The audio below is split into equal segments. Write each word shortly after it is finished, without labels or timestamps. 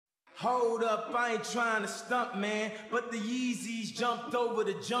Hold up, I ain't trying to stump, man, but the Yeezys jumped over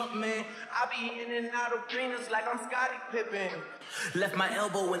the jump, man. I be in and out of arenas like I'm Scottie Pippen. Left my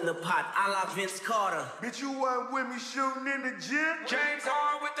elbow in the pot, a la Vince Carter. Bitch, you weren't with me shooting in the gym? James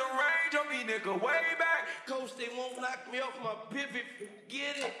Harden with the range on me, nigga, way back. Coach, they won't knock me off my pivot,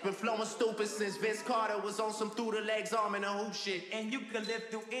 get it. Been flowing stupid since Vince Carter was on some through the legs arm and a hoop shit. And you can live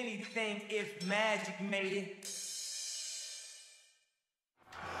through anything if magic made it.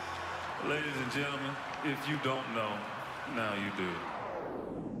 Ladies and gentlemen, if you don't know, now you do.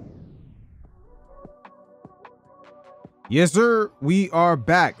 Yes, sir. We are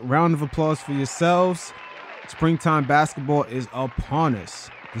back. Round of applause for yourselves. Springtime basketball is upon us.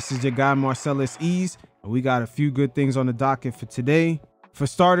 This is your guy, Marcellus Ease, and we got a few good things on the docket for today. For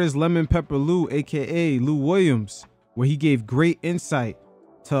starters, Lemon Pepper Lou, aka Lou Williams, where he gave great insight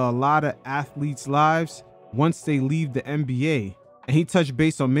to a lot of athletes' lives once they leave the NBA. And he touched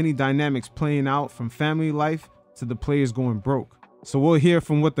base on many dynamics playing out from family life to the players going broke. So we'll hear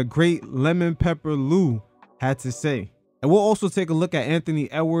from what the great Lemon Pepper Lou had to say. And we'll also take a look at Anthony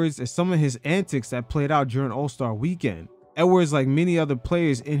Edwards and some of his antics that played out during All-Star Weekend. Edwards, like many other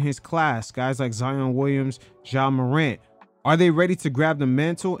players in his class, guys like Zion Williams, Ja Morant, are they ready to grab the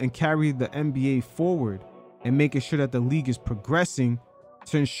mantle and carry the NBA forward and making sure that the league is progressing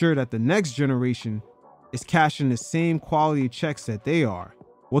to ensure that the next generation is cashing the same quality checks that they are?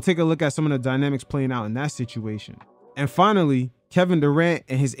 We'll take a look at some of the dynamics playing out in that situation. And finally, Kevin Durant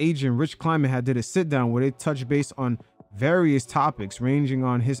and his agent Rich Kleiman had did a sit down where they touched base on various topics ranging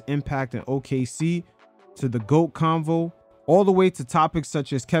on his impact in OKC to the GOAT convo, all the way to topics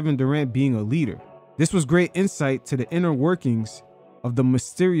such as Kevin Durant being a leader. This was great insight to the inner workings of the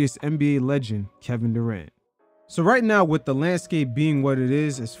mysterious NBA legend Kevin Durant. So right now, with the landscape being what it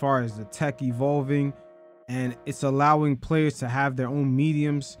is as far as the tech evolving, and it's allowing players to have their own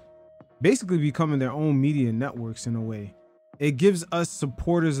mediums, basically becoming their own media networks in a way. It gives us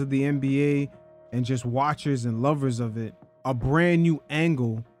supporters of the NBA and just watchers and lovers of it a brand new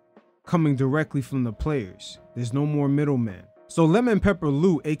angle coming directly from the players. There's no more middleman. So Lemon Pepper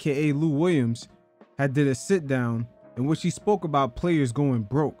Lou, aka Lou Williams, had did a sit down in which he spoke about players going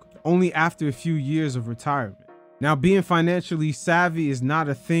broke only after a few years of retirement. Now, being financially savvy is not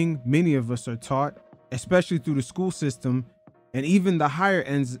a thing many of us are taught, especially through the school system and even the higher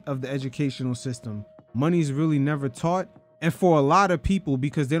ends of the educational system. Money is really never taught. And for a lot of people,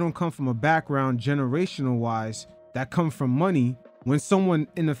 because they don't come from a background generational wise that come from money, when someone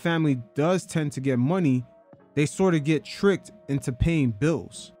in the family does tend to get money, they sort of get tricked into paying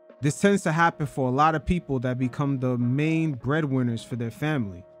bills. This tends to happen for a lot of people that become the main breadwinners for their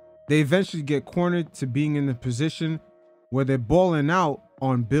family. They eventually get cornered to being in a position where they're balling out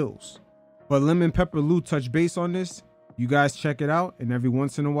on bills. But Lemon Pepper Lou touched base on this. You guys check it out, and every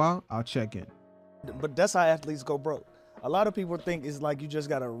once in a while, I'll check in. But that's how athletes go broke. A lot of people think it's like you just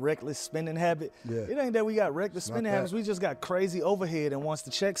got a reckless spending habit. Yeah. It ain't that we got reckless spending habits. We just got crazy overhead, and once the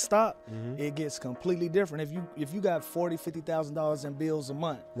checks stop, it gets completely different. If you got $40,000, $50,000 in bills a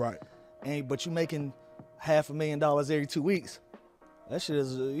month, right? But you making $500,000 every 2 weeks, that shit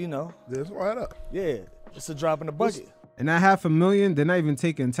is That's right up. Yeah, it's a drop in the bucket. And that $500,000, they're not even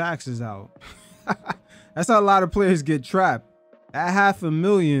taking taxes out. That's how a lot of players get trapped. At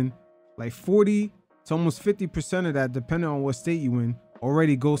 $500,000, like 40 to almost 50% of that, depending on what state you in,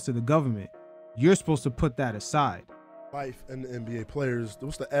 already goes to the government. You're supposed to put that aside. Life and the NBA players,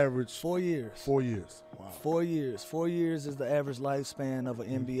 what's the average? 4 years. 4 years. Wow. 4 years. 4 years is the average lifespan of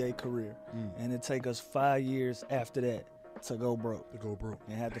an NBA career. And it take us 5 years after that to go broke.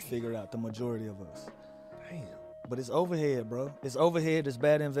 And have to figure it out, the majority of us. Damn. But it's overhead, bro. It's overhead, it's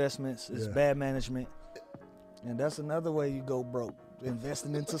bad investments, it's bad management. And that's another way you go broke.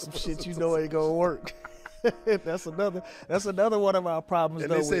 Investing into some shit you know ain't gonna work. That's another one of our problems.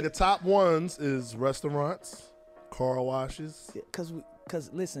 And they say the top ones is restaurants, car washes. Yeah, cause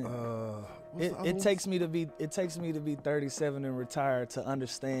listen, it takes me to be 37 and retired to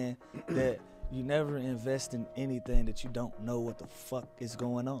understand that you never invest in anything that you don't know what the fuck is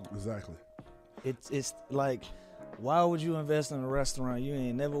going on. Exactly. It's like, why would you invest in a restaurant? You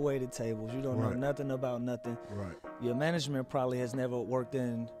ain't never waited tables. You don't know nothing about nothing. Right. Your management probably has never worked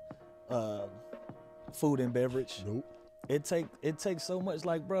in food and beverage. Nope. It takes so much.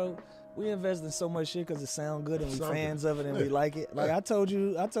 Like, bro, we invest in so much shit because it sounds good and we fans of it and we like it. Like I told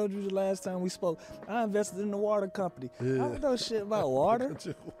you the last time we spoke, I invested in the water company. I don't know shit about water.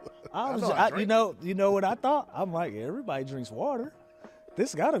 You know what I thought? I'm like, everybody drinks water.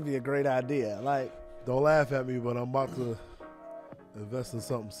 This got to be a great idea. Like, don't laugh at me, but I'm about to invest in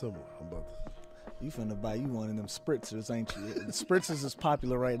something similar. You finna buy you one of them spritzers, ain't you? The spritzers is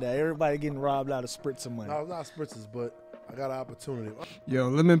popular right now. Everybody getting robbed out of spritzer money. No, not spritzers, but I got an opportunity. Yo,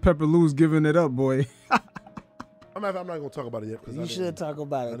 Lemon Pepper Lou's giving it up, boy. I'm not going to talk about it yet. You should talk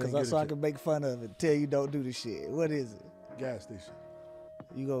about it because I can make fun of it. Tell you don't do the shit. What is it? Gas station.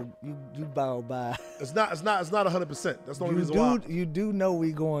 You bow by. It's not 100%. That's the only reason why. You do know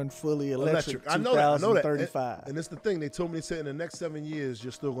we going fully electric. I know that. 2035. And it's the thing. They told me, they said in the next 7 years,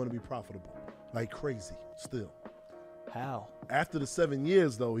 you're still going to be profitable. Like crazy, still. How? After the 7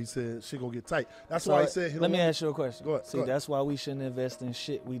 years, though, he said shit gonna get tight. That's why he said. Let me ask you a question. Go ahead. See, that's why we shouldn't invest in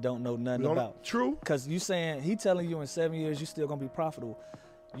shit we don't know nothing about. True. Because you saying he telling you in 7 years you still gonna be profitable.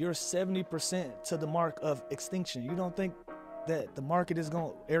 You're 70% to the mark of extinction. You don't think that the market is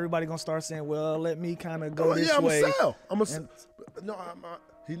everybody gonna start saying, well, let me kind of go this way. Yeah, I'm gonna sell. No,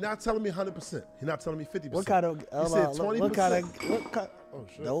 he's not telling me 100%. He's not telling me 50%. What kind of? He said 20%. What kind? Oh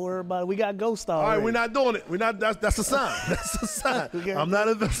shit! Don't worry about it. We got ghost already. All right, we're not doing it. We're not. That's a sign. That's a sign. I'm not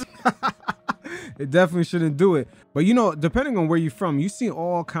investing. It definitely shouldn't do it. But you know, depending on where you're from, you see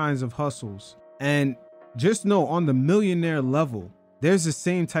all kinds of hustles. And just know on the millionaire level, there's the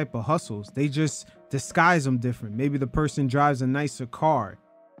same type of hustles. They just disguise them different. Maybe the person drives a nicer car,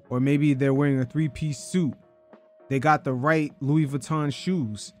 or maybe they're wearing a 3-piece suit. They got the right Louis Vuitton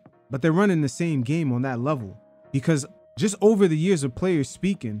shoes, but they're running the same game on that level. Because just over the years of players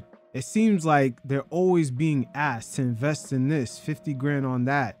speaking, it seems like they're always being asked to invest in this, 50 grand on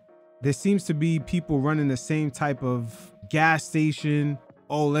that. There seems to be people running the same type of gas station.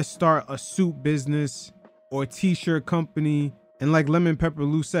 Oh, let's start a suit business or a t-shirt company. And like Lemon Pepper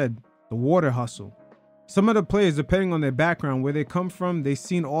Lou said, the water hustle. Some of the players, depending on their background, where they come from, they've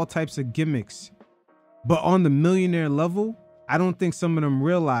seen all types of gimmicks. But on the millionaire level, I don't think some of them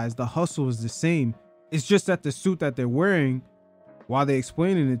realize the hustle is the same. It's just that the suit that they're wearing while they're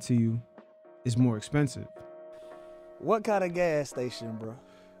explaining it to you is more expensive. What kind of gas station, bro?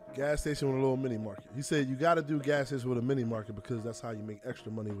 Gas station with a little mini market. He said you got to do gas station with a mini market because that's how you make extra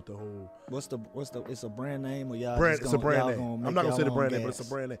money with the whole. What's the? It's a brand name or y'all? It's a brand name. I'm not gonna say the brand name, but it's a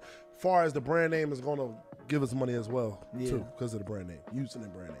brand name. Far as the brand name is gonna give us money as well too, because of the brand name, using the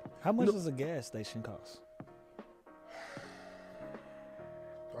brand name. How much does a gas station cost?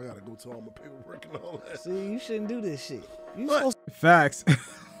 I gotta go to all my paperwork and all that. See, you shouldn't do this shit. Facts.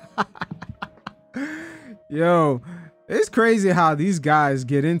 Yo, it's crazy how these guys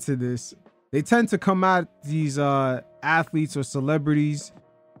get into this. They tend to come at these athletes or celebrities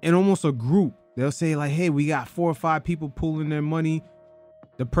in almost a group. They'll say like, hey, we got 4 or 5 people pooling their money.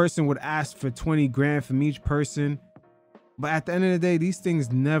 The person would ask for 20 grand from each person. But at the end of the day, these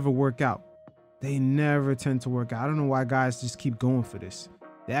things never work out. They never tend to work out. I don't know why guys just keep going for this.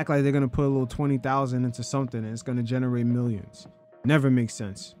 They act like they're going to put a little 20,000 into something and it's going to generate millions. Never makes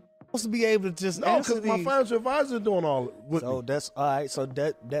sense. Supposed to be able to just no, because my financial advisor is doing all with so me. That's all right. So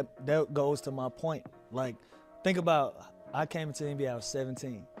that goes to my point. Like, think about, I came into the NBA, I was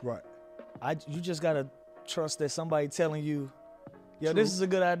 17. Right. You just gotta trust that somebody telling you, yo, True. this is a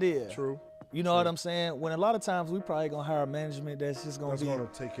good idea. True. You know what I'm saying? When a lot of times we probably gonna hire management that's just gonna gonna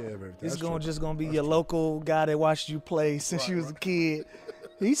take care of everything. It's just gonna be your local guy that watched you play since you was a kid.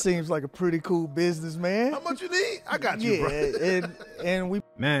 He seems like a pretty cool businessman. How much you need? I got you, bro. and we.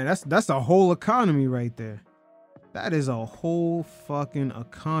 Man, that's a whole economy right there. That is a whole fucking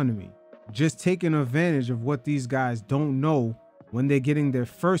economy. Just taking advantage of what these guys don't know when they're getting their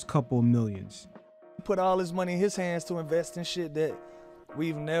first couple of millions. Put all his money in his hands to invest in shit that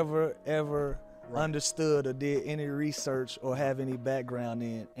we've never ever understood or did any research or have any background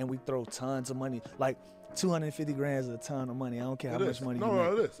in, and we throw tons of money. Like 250 grand is a ton of money. I don't care how much money you make.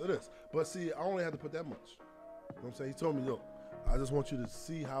 No, it is. But see, I only had to put that much. You know what I'm saying? He told me, look, I just want you to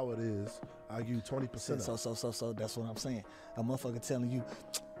see how it is. I'll give you 20%. So that's what I'm saying. A motherfucker telling you,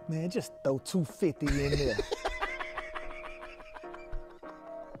 man, just throw 250 in there.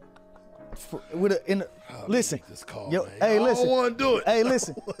 Listen, listen. I don't want to do it. Hey,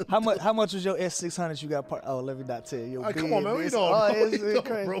 listen. How much was your S600 you got? Oh, let me not tell you. Come on, man. We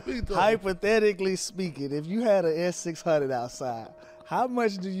don't, bro. Hypothetically speaking, if you had an S600 outside, how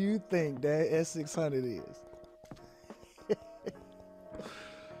much do you think that S600 is?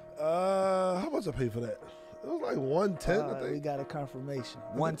 How much I paid for that? It was like 110. I think we got a confirmation.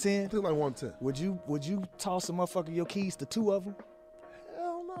 110. I think like 110. Would you toss a motherfucker your keys to 2 of them?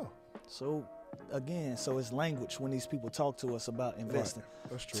 Hell no. So again, it's language when these people talk to us about investing.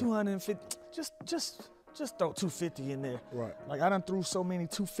 Right. That's true. 250. Just throw 250 in there. Right. Like I done threw so many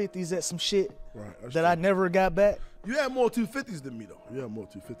 250s at some shit that true. I never got back. You had more 250s than me though. You had more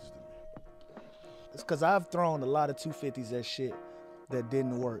 250s than me. It's because I've thrown a lot of 250s at shit that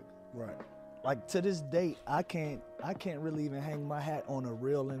didn't work. Right. like to this date, I can't really even hang my hat on a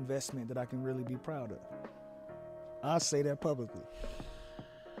real investment that I can really be proud of. I'll say that publicly.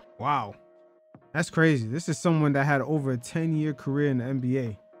 Wow. That's crazy. This is someone that had over a 10-year career in the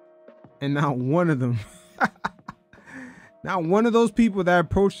NBA. And not one of them, not one of those people that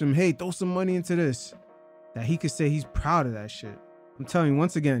approached him, hey, throw some money into this, that he could say he's proud of that shit. I'm telling you,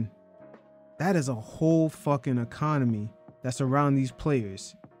 once again, that is a whole fucking economy that's around these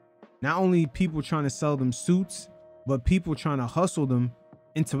players. Not only people trying to sell them suits, but people trying to hustle them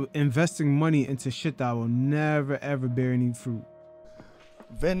into investing money into shit that will never, ever bear any fruit.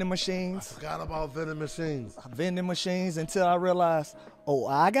 Vending machines. I forgot about vending machines. Vending machines until I realized, oh,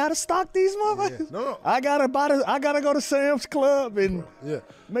 I gotta stock these motherfuckers. Yeah. No. I gotta go to Sam's Club and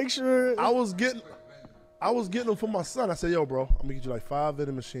make sure. I was getting them for my son. I said, yo, bro, I'm gonna get you like 5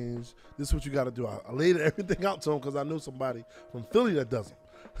 vending machines. This is what you gotta do. I laid everything out to him because I knew somebody from Philly that does them.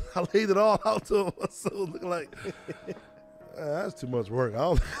 I laid it all out to him. So it looked like that's too much work.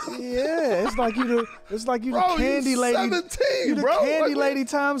 Yeah, it's like you the Bro, candy lady. 17, you the bro. candy lady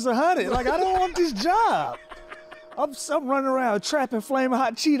times 100. Like, I don't want this job. I'm running around trapping flaming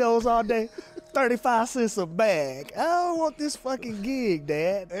hot Cheetos all day. 35 cents a bag. I don't want this fucking gig,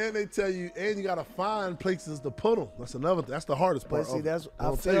 Dad. And they tell you, and you gotta find places to put them. That's the hardest part. But see,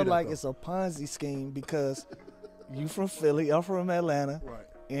 I feel like it's a Ponzi scheme because you from Philly, I'm from Atlanta. Right.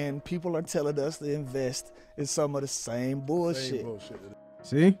 And people are telling us to invest in some of the same bullshit.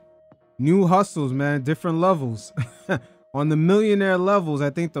 See? New hustles, man. Different levels. On the millionaire levels, I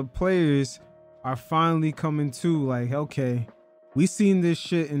think the players are finally coming to, like, okay, we seen this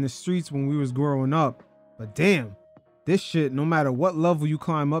shit in the streets when we was growing up, but damn, this shit, no matter what level you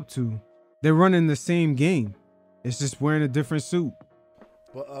climb up to, they're running the same game. It's just wearing a different suit.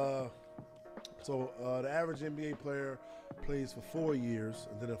 But the average NBA player plays for 4 years,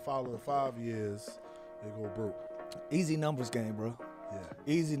 and then the following 5 years, they go broke. Easy numbers game, bro. Yeah.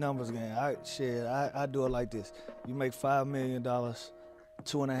 Easy numbers game. I do it like this. You make $5 million,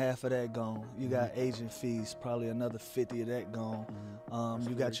 2.5 of that gone. You got agent fees, probably another 50 of that gone.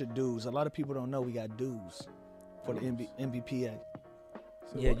 You got your dues. A lot of people don't know we got dues for the NBPA.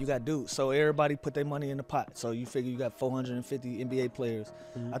 So yeah, you got dues. So everybody put their money in the pot. So you figure you got 450 NBA players.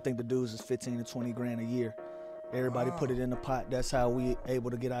 I think the dues is 15 to 20 grand a year. Everybody put it in the pot. That's how we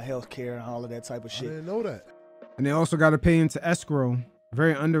able to get our health care and all of that type of shit. I didn't know that. And they also got to pay into escrow.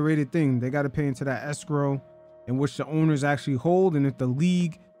 Very underrated thing. They got to pay into that escrow in which the owners actually hold. And if the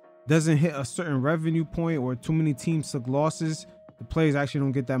league doesn't hit a certain revenue point or too many teams took losses, the players actually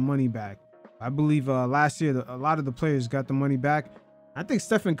don't get that money back. I believe last year, a lot of the players got the money back. I think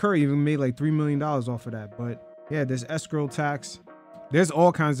Stephen Curry even made like $3 million off of that. But yeah, there's escrow tax. There's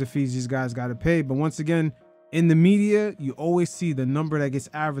all kinds of fees these guys got to pay. But once again, in the media, you always see the number that gets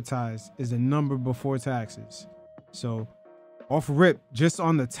advertised is the number before taxes. So off rip, just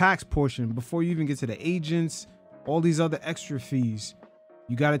on the tax portion, before you even get to the agents, all these other extra fees,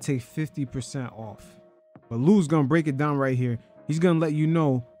 you got to take 50% off. But Lou's going to break it down right here. He's going to let you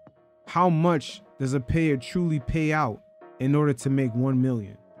know how much does a player truly pay out in order to make $1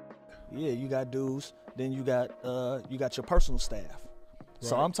 million. Yeah, you got dues. Then you got your personal staff. Right.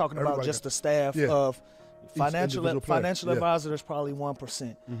 So I'm talking about just the staff of financial advisor. There's probably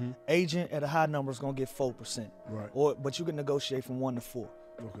 1%. Agent at a high number is gonna get 4%. Right. But you can negotiate from 1 to 4.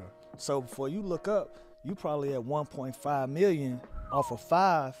 Okay. So before you look up, you probably at 1.5 million off of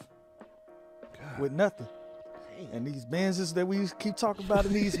 5 with nothing. And these Benzes that we keep talking about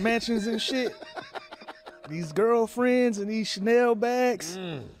in these mansions and shit, these girlfriends and these Chanel bags.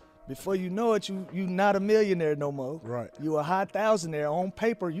 Before you know it, you not a millionaire no more. Right. You a high thousandaire. On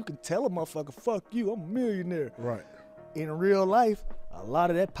paper, you can tell a motherfucker, fuck you, I'm a millionaire. Right. In real life, a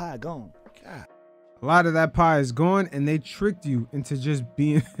lot of that pie gone. God. A lot of that pie is gone, and they tricked you into just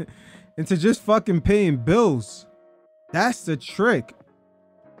being, into just fucking paying bills. That's the trick.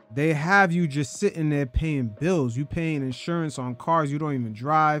 They have you just sitting there paying bills. You paying insurance on cars you don't even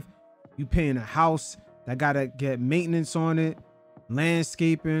drive. You paying a house that gotta get maintenance on it,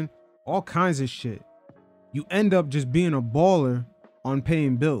 landscaping, all kinds of shit. You end up just being a baller on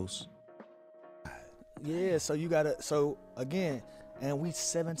paying bills. Yeah, so again, and we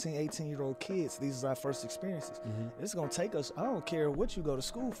 17, 18-year-old kids, these are our first experiences. It's gonna take us, I don't care what you go to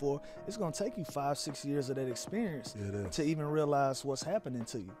school for, it's gonna take you 5-6 years of that experience to even realize what's happening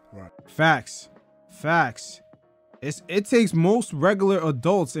to you. Right. Facts. It takes most regular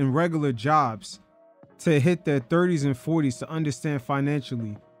adults in regular jobs to hit their 30s and 40s to understand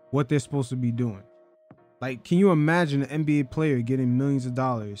financially what they're supposed to be doing. Like, can you imagine an NBA player getting millions of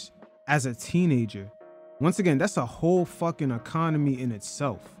dollars as a teenager? Once again, that's a whole fucking economy in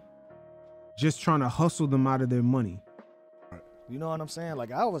itself. just trying to hustle them out of their money. You know what I'm saying?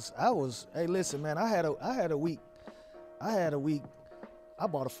 Like I was. Hey, listen, man. I had a week. I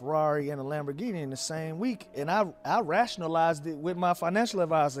bought a Ferrari and a Lamborghini in the same week, and I rationalized it with my financial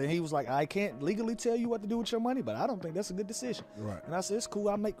advisor, and he was like, I can't legally tell you what to do with your money, but I don't think that's a good decision. Right. And I said, it's cool.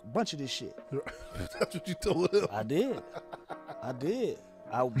 I make a bunch of this shit. That's what you told him. I did.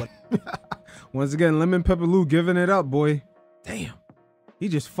 But Once again, Lemon Pepper Lou giving it up, boy. Damn. He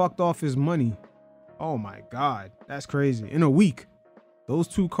just fucked off his money. Oh my God. That's crazy. In a week. Those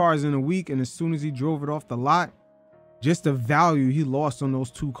 2 cars in a week, and as soon as he drove it off the lot, just the value he lost on those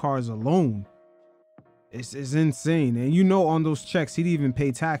 2 cars alone is insane. And you know, on those checks, he didn't even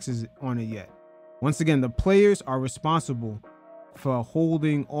pay taxes on it yet. Once again, the players are responsible for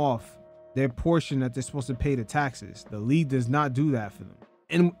holding off their portion that they're supposed to pay the taxes. The league does not do that for them.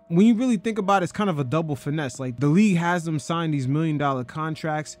 And when you really think about it, it's kind of a double finesse. Like, the league has them sign these $1 million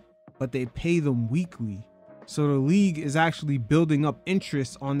contracts, but they pay them weekly. So the league is actually building up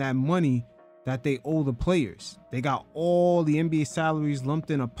interest on that money that they owe the players. They got all the NBA salaries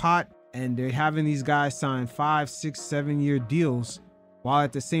lumped in a pot, and they're having these guys sign 5, 6, 7-year deals, while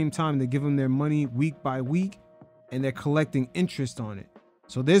at the same time they give them their money week by week, and they're collecting interest on it.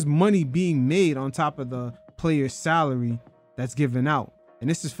 So there's money being made on top of the player's salary that's given out. And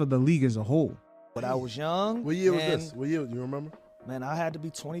this is for the league as a whole. But I was young. What year was this? What year? You remember? Man, I had to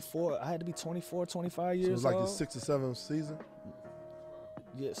be 24. I had to be 24, 25 years old. So it was like the 6th or 7th season?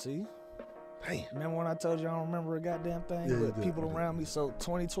 Yeah, see? Damn. Remember when I told you I don't remember a goddamn thing? Yeah, But people around me, so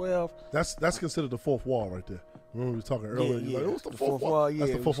 2012. That's considered the 4th wall right there. Remember we were talking earlier? Yeah, Like, what's the 4th wall? Yeah,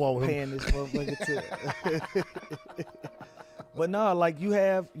 That's the 4th wall with him. paying this motherfucker to. But no, like you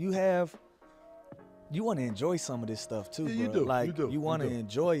want to enjoy some of this stuff too, Yeah, you bro. do. Like you want to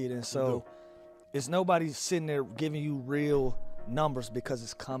enjoy it, and so it's nobody sitting there giving you real numbers because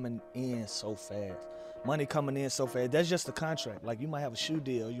it's coming in so fast. Money coming in so fast. That's just a contract. Like you might have a shoe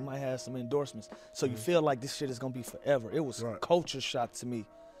deal, you might have some endorsements, so you feel like this shit is gonna be forever. It was a culture shock to me.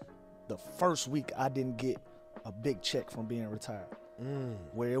 The first week I didn't get a big check from being retired,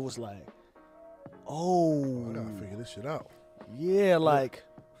 where it was like, oh, I gotta figure this shit out. Yeah, like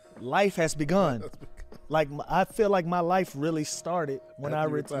life has begun. Like I feel like my life really started when I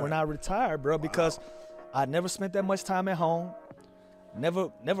retired, bro, because I never spent that much time at home.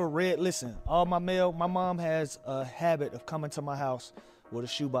 Never read. Listen, all my mail. My mom has a habit of coming to my house with a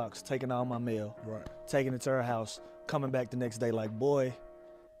shoebox, taking all my mail, taking it to her house, coming back the next day like, boy,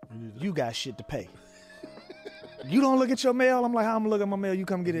 you got shit to pay. You don't look at your mail. I'm like, how I'm gonna look at my mail? You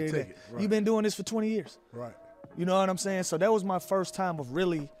come get it every day. You've been doing this for 20 years. Right. You know what I'm saying? So that was my first time of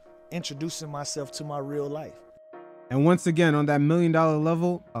really introducing myself to my real life. And once again, on that $1 million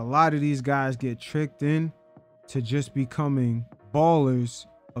level, a lot of these guys get tricked in to just becoming ballers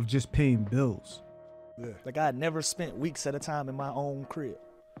of just paying bills. Yeah. Like I had never spent weeks at a time in my own crib.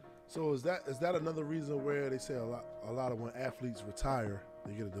 So is that another reason where they say a lot of when athletes retire,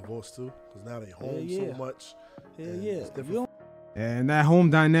 they get a divorce too? Because now they home so much. And that home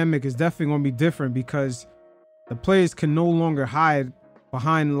dynamic is definitely going to be different because the players can no longer hide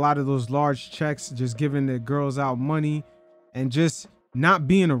behind a lot of those large checks, just giving their girls out money and just not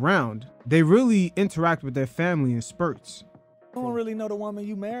being around. They really interact with their family in spurts. You don't really know the woman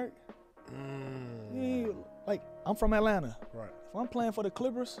you married. Like, I'm from Atlanta. Right. If I'm playing for the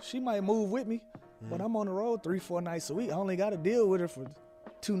Clippers, she might move with me, but I'm on the road 3-4 nights a week. I only got to deal with her for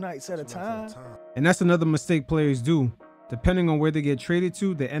 2 nights at a time. And that's another mistake players do. Depending on where they get traded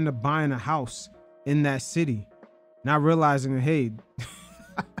to, they end up buying a house in that city, not realizing that, hey,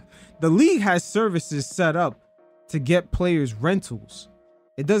 the league has services set up to get players rentals.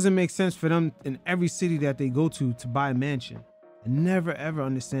 It doesn't make sense for them in every city that they go to buy a mansion. I never, ever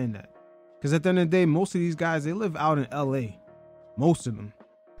understand that. Because at the end of the day, most of these guys, they live out in LA. Most of them.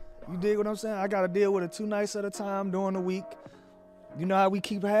 You dig what I'm saying? I got to deal with her 2 nights at a time during the week. You know how we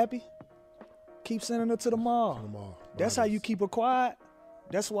keep her happy? Keep sending her to the mall. That's how you keep her quiet.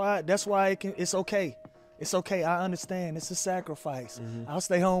 That's why it's okay. It's okay. I understand. It's a sacrifice. I'll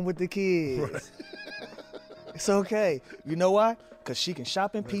stay home with the kids. Right. It's okay. You know why? Because she can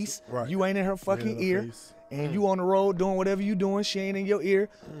shop in peace. Right. You ain't in her fucking ear. Face. And you on the road doing whatever you doing. She ain't in your ear.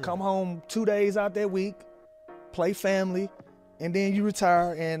 Come home 2 days out that week. Play family. And then you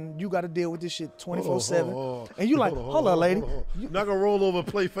retire and you got to deal with this shit 24/7. And you like, hold on, lady. You're not going to roll over,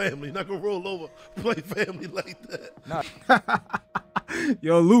 play family. Not going to roll over, play family like that.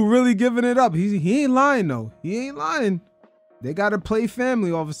 Yo, Lou really giving it up. He ain't lying, though. He ain't lying. They got to play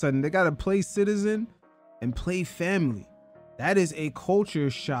family all of a sudden. They got to play citizen and play family. That is a culture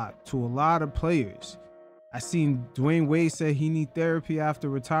shock to a lot of players. I seen Dwayne Wade say he need therapy after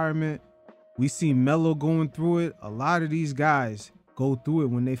retirement. We see Melo going through it. A lot of these guys go through it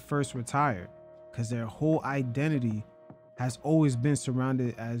when they first retire because their whole identity has always been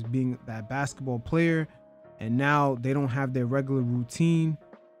surrounded as being that basketball player, and now they don't have their regular routine.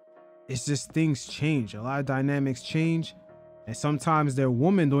 It's just things change. A lot of dynamics change, and sometimes their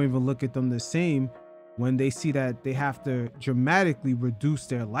women don't even look at them the same when they see that they have to dramatically reduce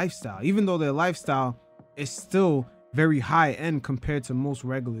their lifestyle, even though their lifestyle is still very high end compared to most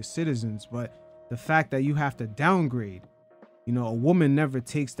regular citizens. But the fact that you have to downgrade, you know, a woman never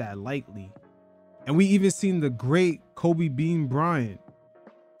takes that lightly. And we even seen the great Kobe Bean Bryant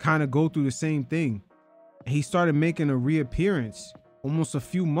kind of go through the same thing. And he started making a reappearance almost a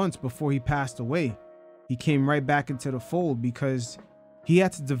few months before he passed away. He came right back into the fold because he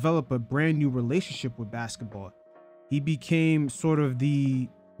had to develop a brand new relationship with basketball. He became sort of the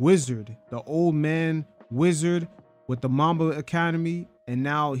wizard, the old man wizard with the Mamba Academy, and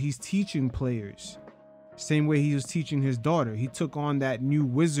now he's teaching players. Same way he was teaching his daughter. He took on that new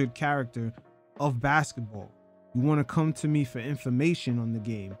wizard character of basketball. You want to come to me for information on the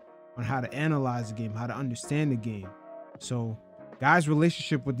game, on how to analyze the game, how to understand the game. So guys'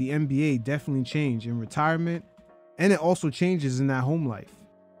 relationship with the NBA definitely changed in retirement, and it also changes in that home life.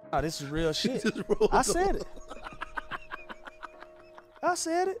 Oh, this is real shit. I said it. I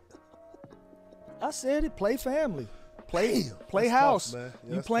said it. I said it. Play family. Play house. Tough,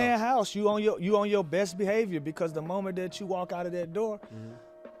 yeah, you playing house. You on your best behavior, because the moment that you walk out of that door,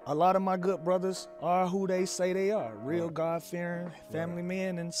 a lot of my good brothers are who they say they are. Real God-fearing family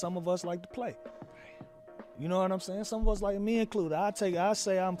men, and some of us like to play. You know what I'm saying? Some of us, like me included, I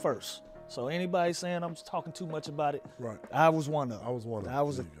say I'm first. So anybody saying I'm talking too much about it, Right. I was one of them. I was one of them. I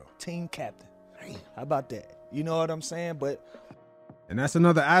was a There you go. team captain. How about that? You know what I'm saying? But And that's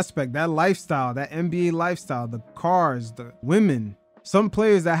another aspect, that lifestyle, that NBA lifestyle, the cars, the women. Some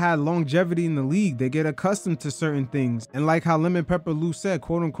players that had longevity in the league, they get accustomed to certain things. And like how Lemon Pepper Lou said,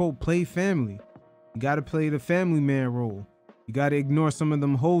 quote unquote, play family. You got to play the family man role. You got to ignore some of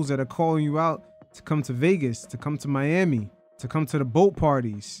them hoes that are calling you out to come to Vegas, to come to Miami, to come to the boat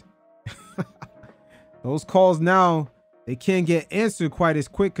parties. Those calls now, they can't get answered quite as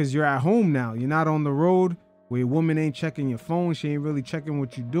quick because you're at home now. You're not on the road where your woman ain't checking your phone. She ain't really checking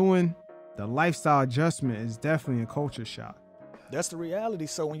what you're doing. The lifestyle adjustment is definitely a culture shock. that's the reality.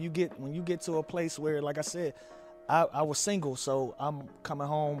 So when you get to a place where, like I said, I was single, so I'm coming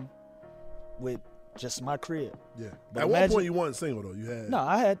home with just my crib. Yeah. But At one imagine- point, you weren't single though. You had. No,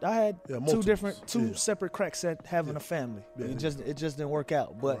 I had Yeah, two yeah. separate cracks at having a family. Yeah. It just didn't work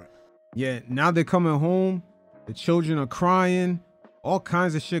out. But Right. Yeah, now they're coming home. The children are crying. All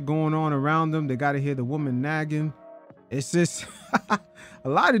kinds of shit going on around them. They got to hear the woman nagging. It's just a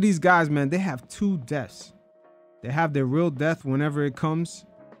lot of these guys, man, they have two deaths. They have their real death whenever it comes,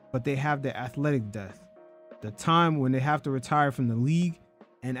 but they have their athletic death. The time when they have to retire from the league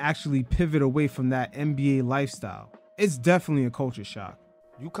and actually pivot away from that NBA lifestyle. It's definitely a culture shock.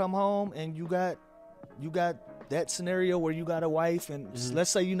 you come home and you got that scenario where you got a wife, and let's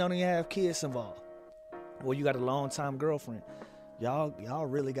say you don't even have kids involved, or you got a long-time girlfriend. Y'all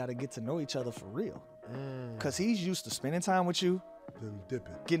really got to get to know each other for real, because he's used to spending time with you, Then dip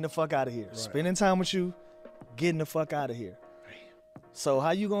it. getting the fuck out of here. Right. Spending time with you, getting the fuck out of here. So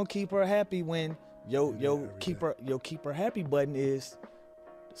how you gonna keep her happy when every your keep her happy button is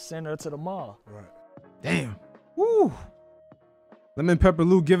send her to the mall? Right. Damn. Woo. Lemon Pepper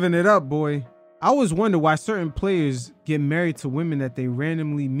Lou giving it up, boy. I always wonder why certain players get married to women that they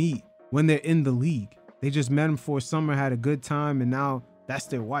randomly meet when they're in the league. They just met them for a summer, had a good time, and now that's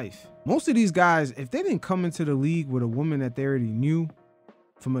their wife. Most of these guys, if they didn't come into the league with a woman that they already knew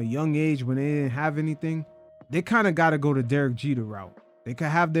from a young age when they didn't have anything, they kind of got to go the Derek Jeter route. They can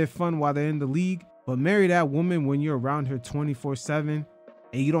have their fun while they're in the league, but marry that woman when you're around her 24/7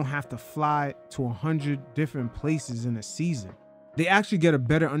 and you don't have to fly to 100 different places in a season. They actually get a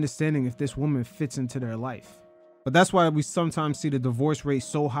better understanding if this woman fits into their life. But that's why we sometimes see the divorce rate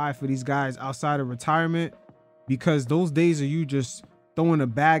so high for these guys outside of retirement, because those days of you just throwing a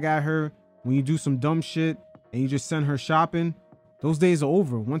bag at her when you do some dumb shit and you just send her shopping, those days are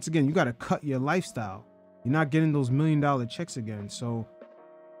over. Once again, you got to cut your lifestyle. You're not getting those $1 million checks again. So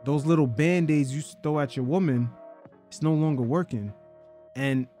those little band-aids you used to throw at your woman, it's no longer working.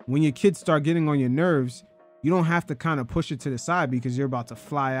 And when your kids start getting on your nerves, you don't have to kind of push it to the side because you're about to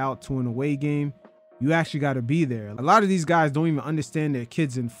fly out to an away game. You actually got to be there. A lot of these guys don't even understand their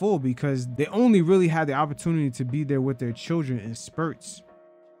kids in full because they only really had the opportunity to be there with their children in spurts.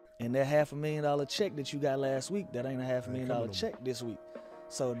 And that $500,000 check that you got last week, that ain't a $500,000 check this week.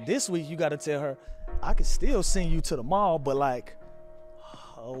 So this week you got to tell her, I can still send you to the mall, but like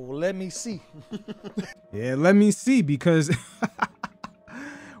Oh, let me see. Yeah, let me see, because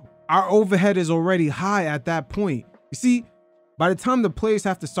our overhead is already high at that point. You see, by the time the players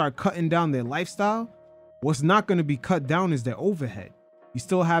have to start cutting down their lifestyle, what's not going to be cut down is their overhead. You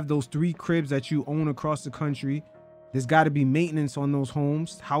still have those 3 cribs that you own across the country. There's got to be maintenance on those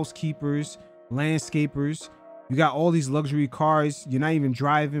homes, housekeepers, landscapers. You got all these luxury cars. You're not even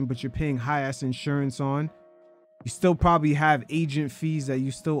driving, but you're paying high ass insurance on. You still probably have agent fees that you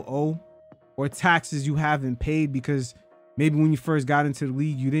still owe, or taxes you haven't paid because maybe when you first got into the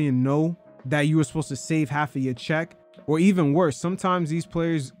league, you didn't know that you were supposed to save half of your check. Or even worse, sometimes these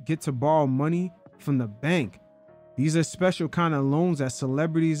players get to borrow money from the bank. These are special kind of loans that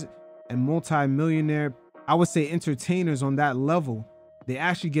celebrities and multi-millionaire, I would say entertainers on that level, they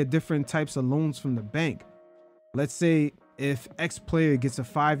actually get different types of loans from the bank. Let's say if X player gets a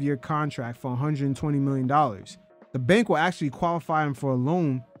 5-year contract for $120 million, the bank will actually qualify him for a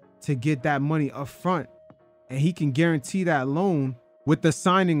loan to get that money up front, and he can guarantee that loan with the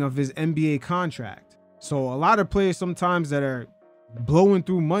signing of his NBA contract. So a lot of players sometimes that are blowing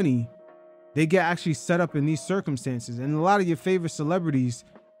through money, they get actually set up in these circumstances. And a lot of your favorite celebrities,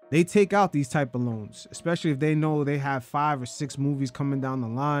 they take out these type of loans, especially if they know they have 5 or 6 movies coming down the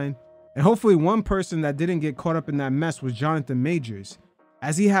line. And hopefully one person that didn't get caught up in that mess was Jonathan Majors,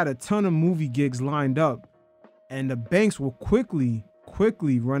 as he had a ton of movie gigs lined up, and the banks will quickly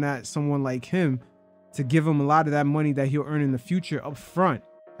run at someone like him to give him a lot of that money that he'll earn in the future up front,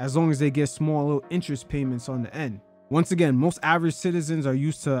 as long as they get small little interest payments on the end. Once again, most average citizens are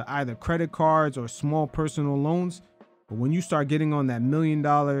used to either credit cards or small personal loans, but when you start getting on that $1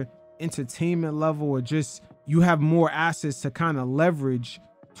 million entertainment level, or just you have more assets to kind of leverage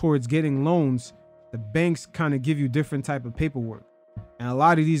towards getting loans, the banks kind of give you different type of paperwork, and a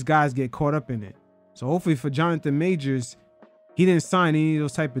lot of these guys get caught up in it. So hopefully for Jonathan Majors, he didn't sign any of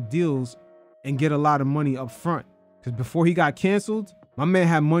those type of deals and get a lot of money up front, because before he got canceled, my man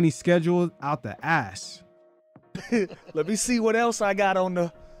had money scheduled out the ass. Let me see what else I got on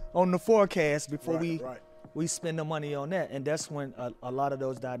the forecast before Right. we spend the money on that. And that's when a lot of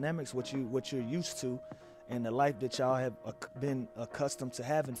those dynamics, what you're used to, and the life that y'all have been accustomed to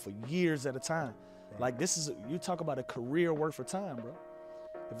having for years at a time. Right. Like this is, you talk about a career worth of time, bro.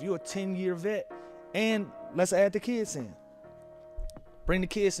 If you're a 10-year vet, and let's add the kids in. Bring the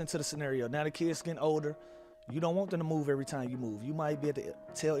kids into the scenario. Now the kids getting older. You don't want them to move every time you move. You might be at the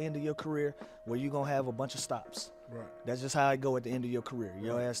tail end of your career where you're going to have a bunch of stops. Right. That's just how it go at the end of your career.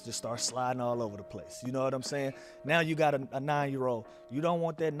 Your ass just starts sliding all over the place. You know what I'm saying? Now you got a 9-year-old. You don't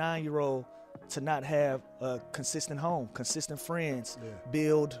want that 9-year-old to not have a consistent home, consistent friends,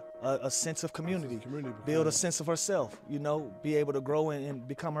 build a sense of community, build a sense of herself, you know, be able to grow and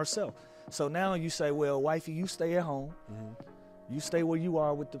become herself. So now you say, well, wifey, you stay at home. You stay where you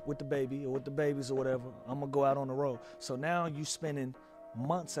are with the baby or with the babies or whatever. I'm going to go out on the road. So now you spending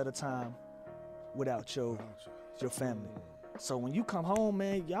months at a time without your family. So when you come home,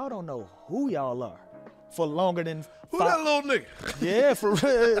 man, y'all don't know who y'all are for longer than Who that little nigga? Yeah, for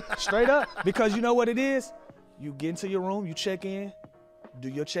real. Straight up. Because you know what it is? You get into your room, you check in, do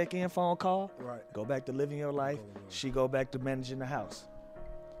your check-in phone call, go back to living your life. She go back to managing the house.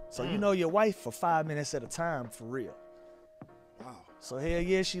 So you know your wife for 5 minutes at a time, for real. Wow. So hell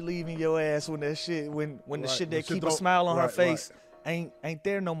yeah, she leaving your ass when that shit, when the shit that keep a smile on her face ain't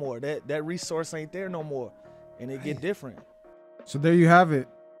there no more. That resource ain't there no more, and it get different. So there you have it.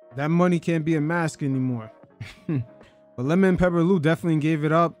 That money can't be a mask anymore. But Lemon and Pepper Lou definitely gave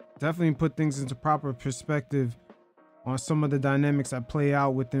it up. Definitely put things into proper perspective on some of the dynamics that play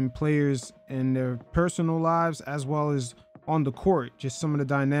out within players and their personal lives, as well as on the court. Just some of the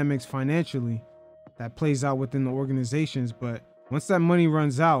dynamics financially that plays out within the organizations. But once that money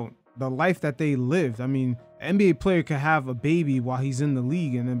runs out, the life that they lived, I mean, an NBA player could have a baby while he's in the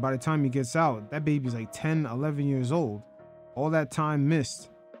league, and then by the time he gets out, that baby's like 10, 11 years old. All that time missed.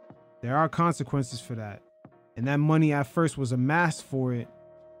 There are consequences for that. And that money at first was a mask for it,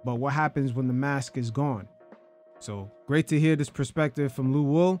 but what happens when the mask is gone? So great to hear this perspective from Lou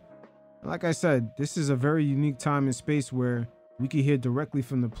Will. Like I said, this is a very unique time and space where we can hear directly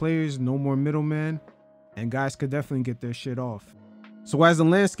from the players, no more middleman, and guys could definitely get their shit off. So as the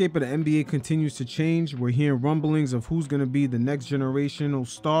landscape of the NBA continues to change, we're hearing rumblings of who's going to be the next generational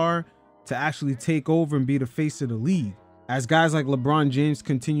star to actually take over and be the face of the league. As guys like LeBron James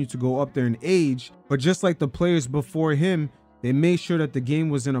continue to go up there in age, but just like the players before him, they made sure that the game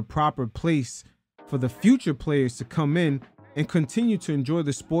was in a proper place for the future players to come in and continue to enjoy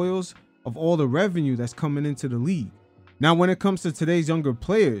the spoils of all the revenue that's coming into the league. Now, when it comes to today's younger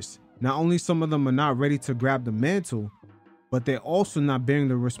players, not only some of them are not ready to grab the mantle, but they're also not bearing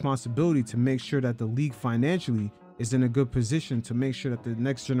the responsibility to make sure that the league financially is in a good position to make sure that the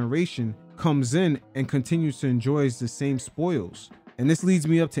next generation comes in and continues to enjoy the same spoils. And this leads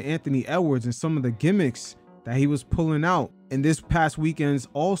me up to Anthony Edwards and some of the gimmicks that he was pulling out in this past weekend's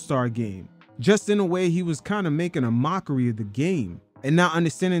All-Star game. Just in a way, he was kind of making a mockery of the game and not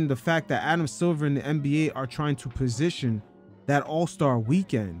understanding the fact that Adam Silver and the NBA are trying to position that All-Star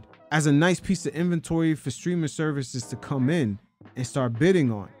weekend as a nice piece of inventory for streaming services to come in and start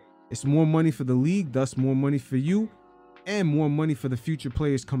bidding on. It's more money for the league, thus more money for you, and more money for the future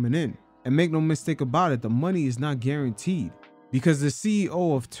players coming in. And make no mistake about it, the money is not guaranteed, because the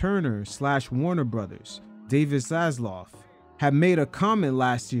CEO of Turner/Warner Brothers, David Zaslav, had made a comment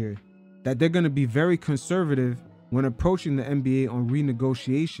last year that they're going to be very conservative when approaching the NBA on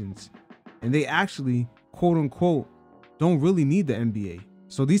renegotiations, and they actually, quote unquote, don't really need the NBA.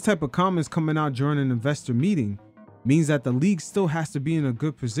 So these type of comments coming out during an investor meeting means that the league still has to be in a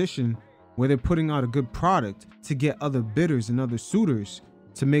good position where they're putting out a good product to get other bidders and other suitors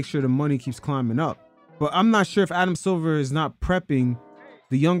to make sure the money keeps climbing up. But I'm not sure if Adam Silver is not prepping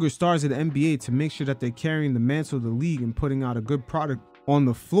the younger stars of the NBA to make sure that they're carrying the mantle of the league and putting out a good product on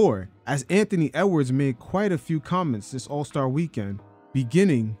the floor, as Anthony Edwards made quite a few comments this All-Star weekend,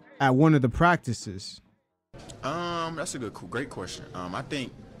 beginning at one of the practices. That's a great question. I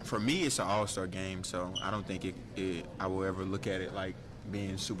think for me it's an all-star game, so I don't think I will ever look at it like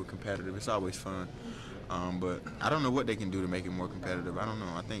being super competitive. It's always fun, but I don't know what they can do to make it more competitive. I don't know.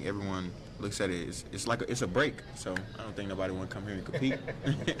 I think everyone looks at it, it's like it's a break, so I don't think nobody want to come here and compete.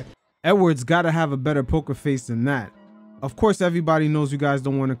 Edwards got to have a better poker face than that. Of course, everybody knows you guys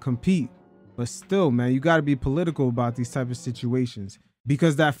don't want to compete, but still, man, you got to be political about these type of situations,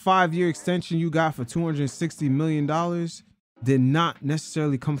 because that 5-year extension you got for $260 million did not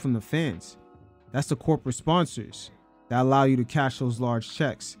necessarily come from the fans. That's the corporate sponsors that allow you to cash those large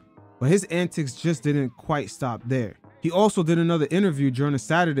checks. But his antics just didn't quite stop there. He also did another interview during a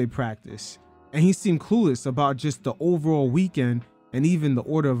Saturday practice, and he seemed clueless about just the overall weekend and even the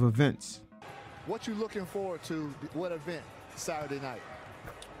order of events. What you looking forward to? What event Saturday night?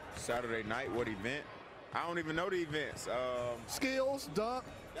 Saturday night, what event? I don't even know the events. Skills, dunk,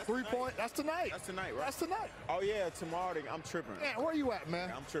 three-point. That's tonight. That's tonight, right? That's tonight. Oh yeah, tomorrow. I'm tripping. Man, where you at,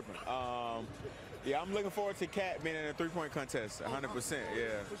 man? I'm tripping. Yeah, I'm looking forward to Cat being in a three-point contest, 100%.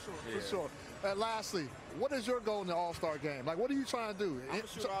 Yeah. For sure. For sure. And lastly, what is your goal in the All-Star game? Like, what are you trying to do? I'm gonna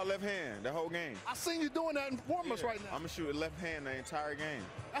shoot all left hand the whole game. I seen you doing that in performance right now. I'm gonna shoot a left hand the entire game.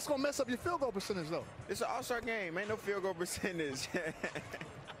 That's gonna mess up your field goal percentage, though. It's an All-Star game. Ain't no field goal percentage.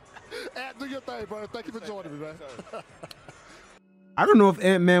 Do your thing, brother. Thank you for joining me, man. I don't know if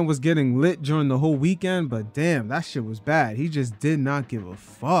Ant-Man was getting lit during the whole weekend, but damn, that shit was bad. He just did not give a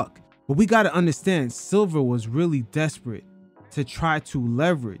fuck. But we got to understand, Silver was really desperate to try to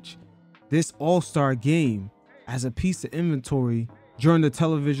leverage this All-Star game as a piece of inventory during the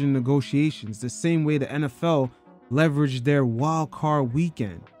television negotiations, the same way the NFL leveraged their wild card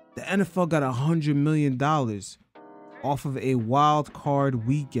weekend. The NFL got $100 million off of a wild card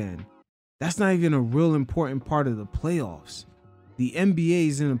weekend. That's not even a real important part of the playoffs. The NBA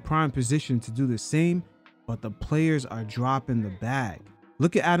is in a prime position to do the same, but the players are dropping the bag.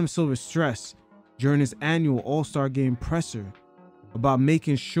 Look at Adam Silver's stress during his annual All-Star Game presser about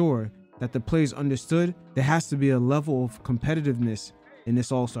making sure that the players understood there has to be a level of competitiveness in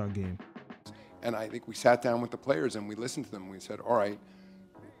this All-Star Game. And I think we sat down with the players and we listened to them. We said, all right,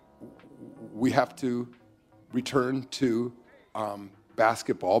 we have to return to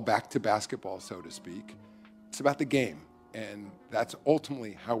basketball, back to basketball, so to speak. It's about the game. And that's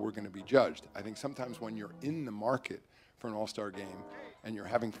ultimately how we're going to be judged. I think sometimes when you're in the market for an All-Star game and you're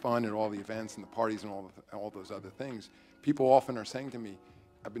having fun at all the events and the parties and all those other things, people often are saying to me,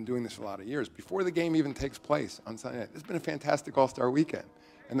 I've been doing this a lot of years, before the game even takes place on Sunday night, it's been a fantastic All-Star weekend.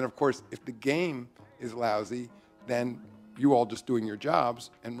 And then, of course, if the game is lousy, then you all just doing your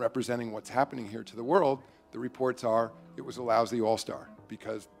jobs and representing what's happening here to the world, the reports are it was a lousy All-Star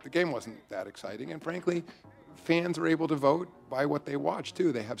because the game wasn't that exciting. And frankly, fans are able to vote by what they watch,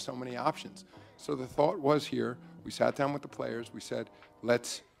 too. They have so many options. So the thought was here, we sat down with the players, we said,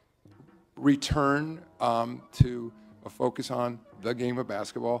 let's return to a focus on the game of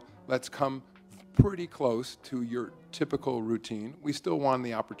basketball. Let's come pretty close to your typical routine. We still want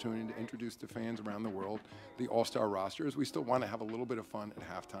the opportunity to introduce to fans around the world the All-Star rosters. We still want to have a little bit of fun at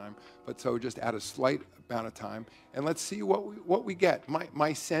halftime, but so just add a slight amount of time, and let's see what we get.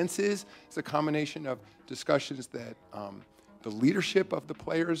 My sense is it's a combination of discussions that the leadership of the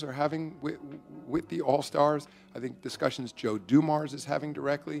players are having with the All-Stars. I think discussions Joe Dumars is having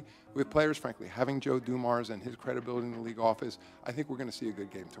directly with players, frankly, having Joe Dumars and his credibility in the league office, I think we're going to see a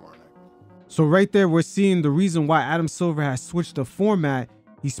good game tomorrow night. So right there, we're seeing the reason why Adam Silver has switched the format.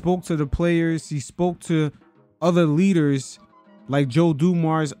 He spoke to the players. He spoke to other leaders like Joe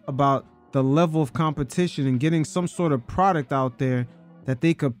Dumars about the level of competition and getting some sort of product out there that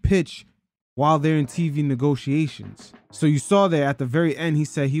they could pitch while they're in TV negotiations. So you saw there at the very end, he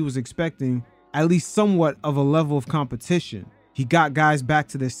said he was expecting at least somewhat of a level of competition. He got guys back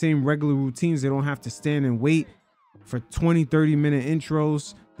to their same regular routines. They don't have to stand and wait for 20, 30-minute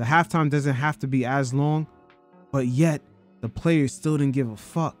intros. The halftime doesn't have to be as long, but yet the players still didn't give a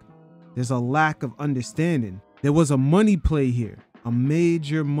fuck. There's a lack of understanding. There was a money play here, a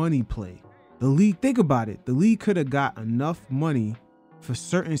major money play. The league, think about it, the league could have got enough money for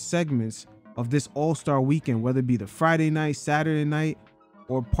certain segments of this All-Star weekend, whether it be the Friday night, Saturday night,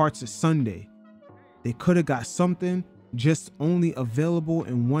 or parts of Sunday. They could have got something just only available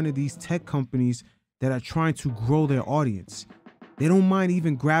in one of these tech companies that are trying to grow their audience. They don't mind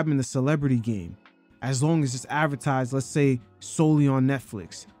even grabbing the celebrity game as long as it's advertised, let's say, solely on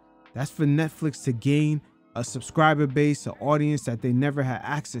Netflix. That's for Netflix to gain a subscriber base, an audience that they never had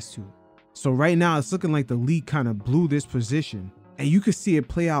access to. So right now, it's looking like the league kind of blew this position. And you could see it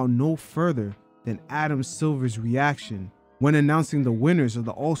play out no further than Adam Silver's reaction when announcing the winners of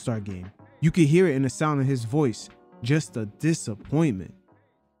the All-Star game. You could hear it in the sound of his voice, just a disappointment.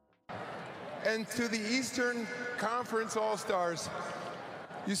 And to the Eastern Conference All-Stars,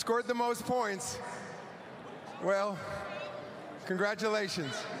 you scored the most points. Well,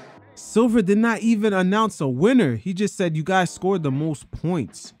 congratulations. Silver did not even announce a winner. He just said you guys scored the most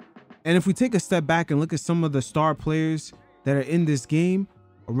points. And if we take a step back and look at some of the star players that are in this game,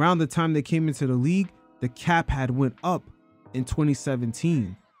 around the time they came into the league, the cap had went up in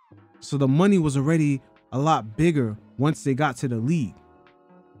 2017. So the money was already a lot bigger once they got to the league.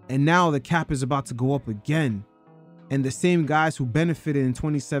 And now the cap is about to go up again. And the same guys who benefited in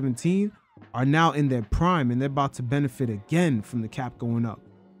 2017 are now in their prime, and they're about to benefit again from the cap going up.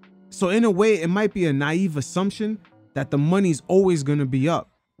 So in a way, it might be a naive assumption that the money's always going to be up.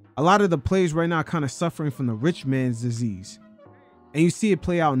 A lot of the players right now are kind of suffering from the rich man's disease. And you see it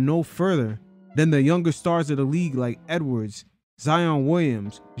play out no further than the younger stars of the league like Edwards, Zion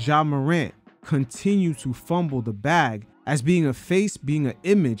Williams, Ja Morant continue to fumble the bag as being a face, being an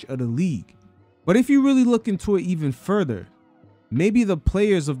image of the league. But if you really look into it even further, maybe the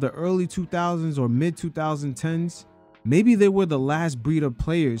players of the early 2000s or mid 2010s, maybe they were the last breed of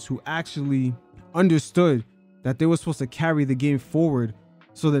players who actually understood that they were supposed to carry the game forward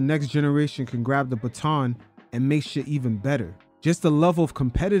so the next generation can grab the baton and make shit even better. Just the level of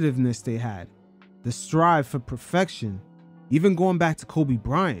competitiveness they had, the strive for perfection. Even going back to Kobe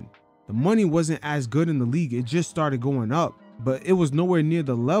Bryant, the money wasn't as good in the league. It just started going up, but it was nowhere near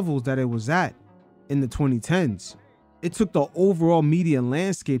the levels that it was at in the 2010s. It took the overall media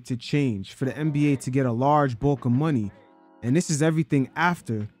landscape to change for the NBA to get a large bulk of money. And this is everything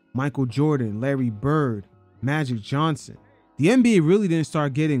after Michael Jordan, Larry Bird, Magic Johnson. The NBA really didn't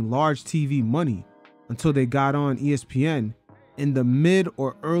start getting large TV money until they got on ESPN in the mid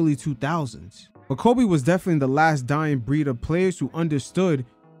or early 2000s. But Kobe was definitely the last dying breed of players who understood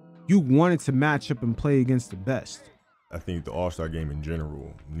you wanted to match up and play against the best. I think the All-Star game in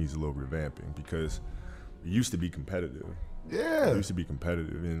general needs a little revamping because it used to be competitive. Yeah. It used to be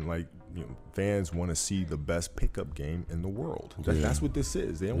competitive, and fans want to see the best pickup game in the world. That's what this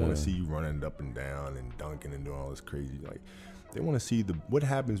is. They don't want to see you running up and down and dunking and doing all this crazy. They want to see what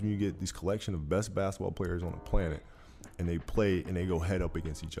happens when you get this collection of best basketball players on the planet, and they play and they go head up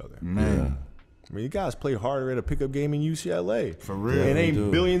against each other. Man. I mean, you guys play harder at a pickup game in UCLA. For real. And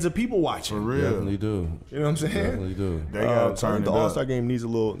ain't billions of people watching. For real. Definitely do. You know what I'm saying? Definitely do. They gotta turn the it All-Star up. game needs a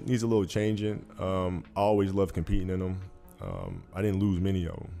little changing. I always loved competing in them. I didn't lose many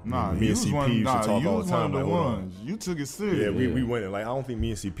of them. Nah, me and CP used to talk all the time. One of the ones. You took it serious. Yeah, we went. I don't think me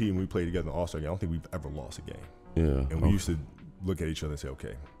and CP, when we played together in the All-Star game, I don't think we've ever lost a game. Yeah. And we used to look at each other and say,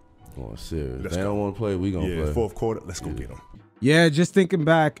 okay. Oh, serious. Let's They go. don't want to play, we gonna play. Fourth quarter, let's go get them. Yeah, just thinking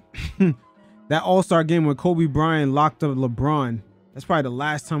back, that All-Star game when Kobe Bryant locked up LeBron, that's probably the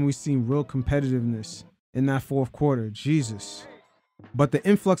last time we've seen real competitiveness in that fourth quarter. Jesus. But the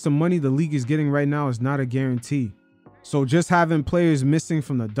influx of money the league is getting right now is not a guarantee. So just having players missing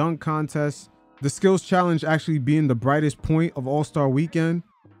from the dunk contest, the skills challenge actually being the brightest point of All-Star weekend,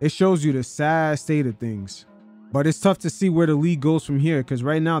 it shows you the sad state of things. But it's tough to see where the league goes from here because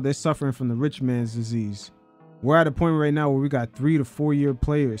right now they're suffering from the rich man's disease. We're at a point right now where we got 3 to 4 year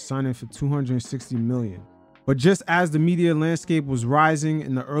players signing for $260 million. But just as the media landscape was rising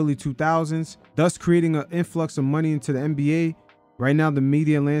in the early 2000s, thus creating an influx of money into the NBA, right now the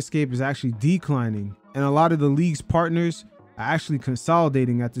media landscape is actually declining, and a lot of the league's partners are actually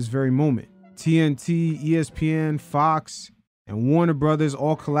consolidating at this very moment. TNT, ESPN, Fox, and Warner Brothers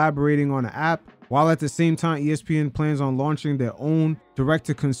all collaborating on an app, while at the same time ESPN plans on launching their own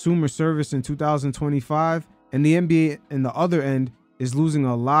direct-to-consumer service in 2025, and the NBA in the other end is losing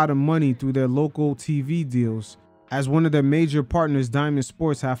a lot of money through their local TV deals, as one of their major partners, Diamond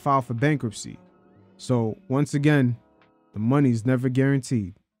Sports, have filed for bankruptcy. So once again, the money's never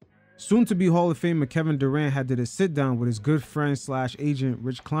guaranteed. Soon-to-be Hall of Famer Kevin Durant had did a sit-down with his good friend / agent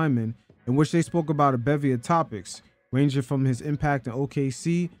Rich Kleiman, in which they spoke about a bevy of topics, ranging from his impact in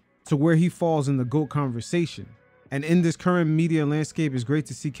OKC to where he falls in the GOAT conversation. And in this current media landscape, it's great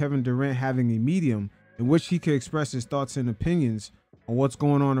to see Kevin Durant having a medium in which he could express his thoughts and opinions on what's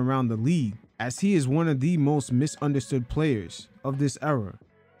going on around the league, as he is one of the most misunderstood players of this era.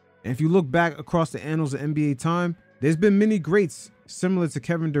 And if you look back across the annals of NBA time, there's been many greats similar to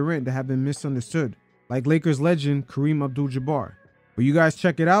Kevin Durant that have been misunderstood, like Lakers legend Kareem Abdul-Jabbar. But you guys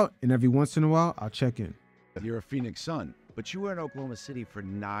check it out, and every once in a while, I'll check in. You're a Phoenix Sun, but you were in Oklahoma City for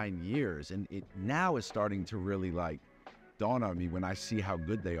 9 years, and it now is starting to really dawn on me when I see how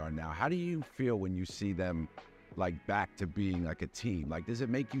good they are now. How do you feel when you see them back to being a team? Does it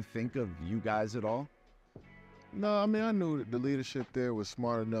make you think of you guys at all? No, I mean, I knew that the leadership there was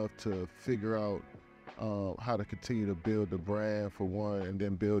smart enough to figure out how to continue to build the brand for one, and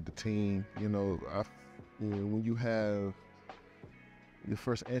then build the team. When you have your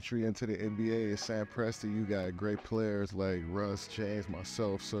first entry into the NBA is Sam Presti, you got great players like Russ, James,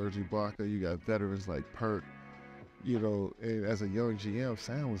 myself, Serge Ibaka. You got veterans like Perk. And as a young GM,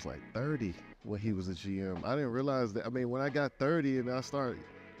 Sam was 30 when he was a GM. I didn't realize that. I mean, when I got 30 and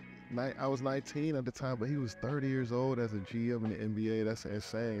I was 19 at the time, but he was 30 years old as a GM in the NBA. That's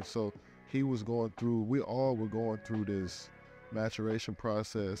insane. So we all were going through this maturation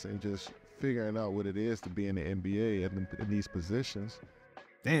process and just figuring out what it is to be in the NBA in these positions.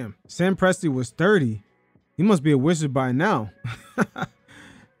 Damn, Sam Presti was 30. He must be a wizard by now.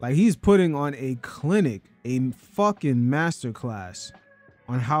 He's putting on a clinic, a fucking masterclass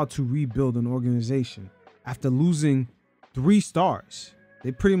on how to rebuild an organization after losing 3 stars.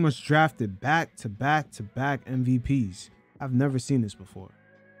 They pretty much drafted back-to-back MVPs. I've never seen this before.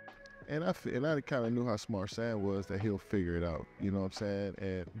 And I kind of knew how smart Sam was, that he'll figure it out. You know what I'm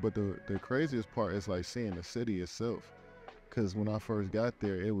saying? But the craziest part is seeing the city itself. Because when I first got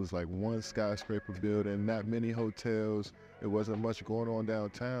there, it was one skyscraper building, not many hotels. It wasn't much going on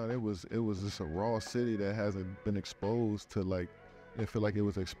downtown. It was just a raw city that hasn't been exposed to it feel like it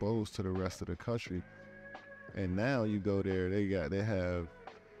was exposed to the rest of the country. And now you go there, they have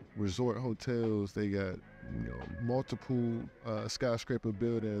resort hotels, they got multiple skyscraper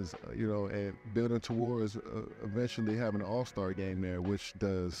buildings, and building towards eventually having an all-star game there, which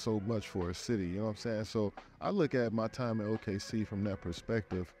does so much for a city. You know what I'm saying? So I look at my time at OKC from that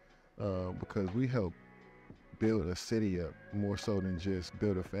perspective, because we helped build a city up more so than just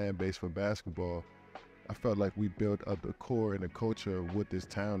build a fan base for basketball. I felt like we built up the core and the culture of what this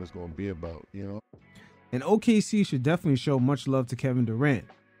town is going to be about, And OKC should definitely show much love to Kevin Durant.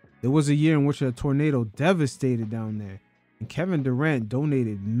 There was a year in which a tornado devastated down there, and Kevin Durant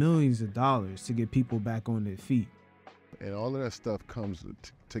donated millions of dollars to get people back on their feet. And all of that stuff comes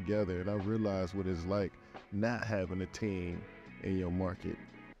together, and I realized what it's like not having a team in your market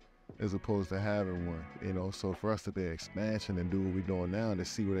as opposed to having one, So for us to be expansion and do what we're doing now and to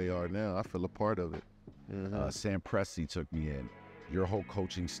see where they are now, I feel a part of it. Sam Presti took me in, your whole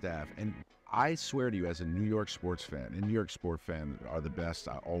coaching staff, and I swear to you, as a New York sports fan, and New York sports fans are the best.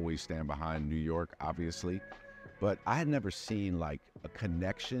 I always stand behind New York, obviously. But I had never seen a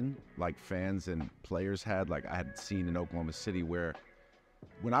connection like fans and players had, I had seen in Oklahoma City, where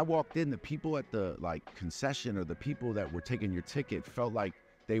when I walked in, the people at the concession or the people that were taking your ticket felt like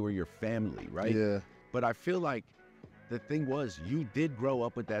they were your family, right? Yeah. But I feel like the thing was, you did grow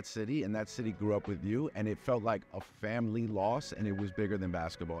up with that city, and that city grew up with you, and it felt like a family loss, and it was bigger than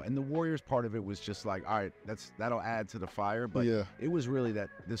basketball. And the Warriors part of it was just all right, that'll add to the fire, but it was really that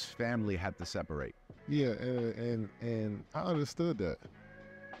this family had to separate. Yeah, and I understood that,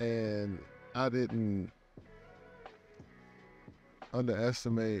 and I didn't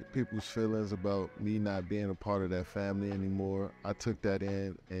underestimate people's feelings about me not being a part of that family anymore. I took that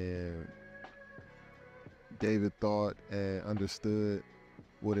in and gave it thought and understood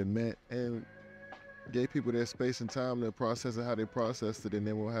what it meant, and gave people their space and time to process it how they processed it, and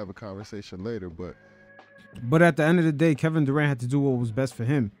then we'll have a conversation later. But at the end of the day, Kevin Durant had to do what was best for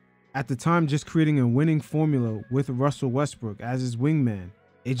him. At the time, just creating a winning formula with Russell Westbrook as his wingman,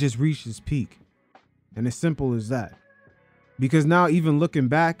 it just reached its peak. And as simple as that. Because now, even looking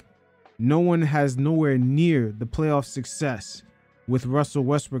back, no one has nowhere near the playoff success with Russell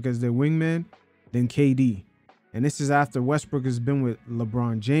Westbrook as their wingman than KD. And this is after Westbrook has been with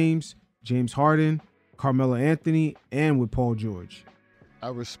LeBron James, James Harden, Carmelo Anthony, and with Paul George. I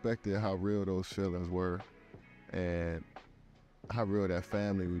respected how real those feelings were and how real that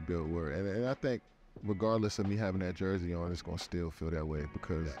family we built were. And I think regardless of me having that jersey on, it's going to still feel that way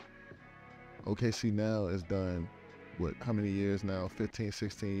because OKC now has done, how many years now? 15,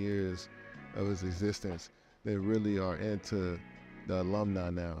 16 years of its existence. They really are into the alumni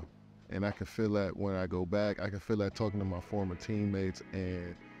now. And I can feel that when I go back. I can feel that talking to my former teammates.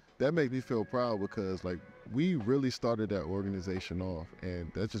 And that makes me feel proud because, like, we really started that organization off.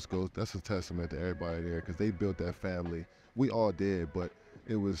 And that's a testament to everybody there because they built that family. We all did, but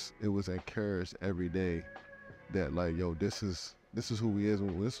it was encouraged every day that, like, yo, this is who we is.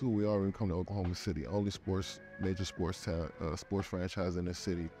 This is who we are when we come to Oklahoma City. Only major sports franchise in the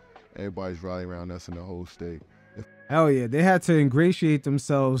city. Everybody's rallying around us in the whole state. Hell yeah, they had to ingratiate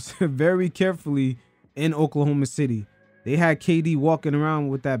themselves very carefully in Oklahoma City. They had KD walking around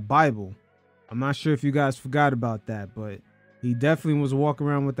with that Bible. I'm not sure if you guys forgot about that, but he definitely was walking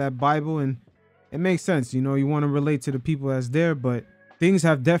around with that Bible, and it makes sense. You know, you want to relate to the people that's there, but things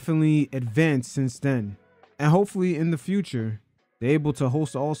have definitely advanced since then. And hopefully in the future, they're able to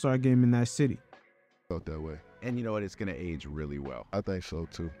host an All-Star game in that city. Felt that way. And you know what? It's going to age really well. I think so,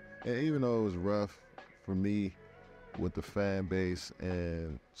 too. And even though it was rough for me with the fan base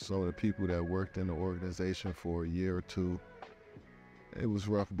and some of the people that worked in the organization for a year or two, it was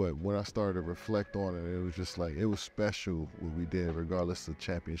rough. But when I started to reflect on it, it was just like, it was special what we did, regardless of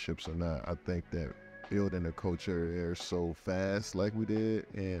championships or not. I think that building a culture there so fast like we did,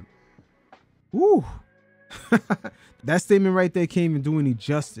 and woo, that statement right there can't even do any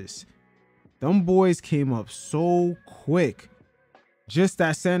justice. Them boys came up so quick. Just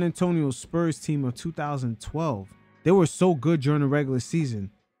that San Antonio Spurs team of 2012. They were so good during the regular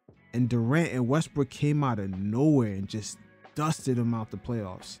season. And Durant and Westbrook came out of nowhere and just dusted them out the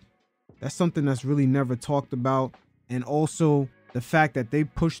playoffs. That's something that's really never talked about. And also the fact that they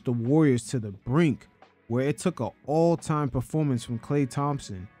pushed the Warriors to the brink, where it took an all-time performance from Klay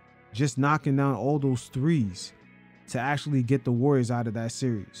Thompson, just knocking down all those threes to actually get the Warriors out of that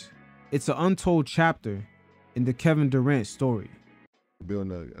series. It's an untold chapter in the Kevin Durant story.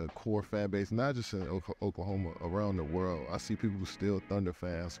 Building a core fan base, not just in Oklahoma, around the world. I see people still Thunder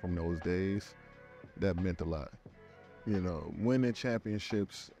fans from those days. That meant a lot. You know, winning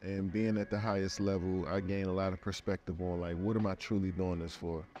championships and being at the highest level, I gained a lot of perspective on, like, what am I truly doing this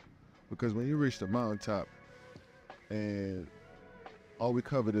for? Because when you reach the mountaintop and all we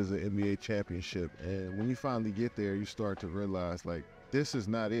covered is an NBA championship, and when you finally get there, you start to realize, like, this is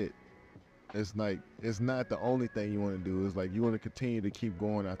not it. It's like, it's not the only thing you want to do. It's like you want to continue to keep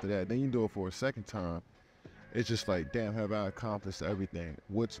going after that. Then you do it for a second time. It's just like, damn, have I accomplished everything?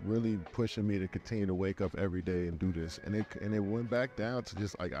 What's really pushing me to continue to wake up every day and do this? And it went back down to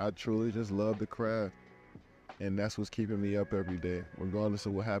just like, I truly just love the craft. And that's what's keeping me up every day, regardless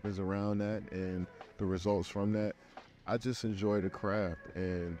of what happens around that and the results from that. I just enjoy the craft.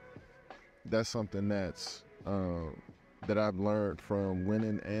 And that's something that's, that I've learned from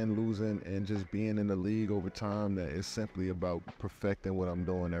winning and losing and just being in the league over time, that it's simply about perfecting what I'm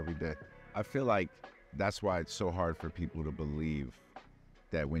doing every day. I feel like that's why it's so hard for people to believe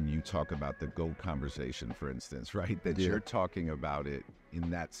that when you talk about the GOAT conversation, for instance, right, that you're talking about it in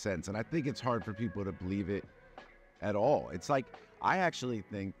that sense. And I think it's hard for people to believe it at all. It's like, I actually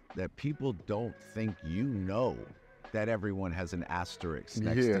think that people don't think you know that everyone has an asterisk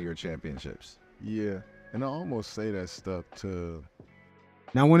next to your championships. Yeah. And I almost say that stuff to...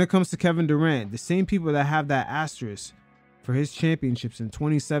 Now, when it comes to Kevin Durant, the same people that have that asterisk for his championships in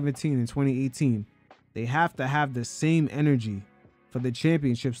 2017 and 2018, they have to have the same energy for the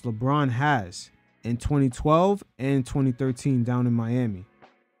championships LeBron has in 2012 and 2013 down in Miami.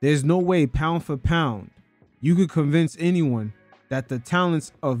 There's no way, pound for pound, you could convince anyone that the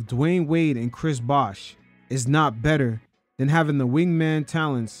talents of Dwayne Wade and Chris Bosh is not better than having the wingman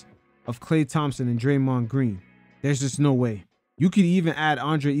talents of Klay Thompson and Draymond Green. There's just no way. You could even add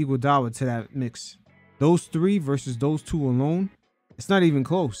Andre Iguodala to that mix. Those three versus those two alone, it's not even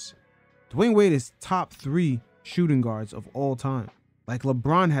close. Dwayne Wade is top 3 shooting guards of all time. Like,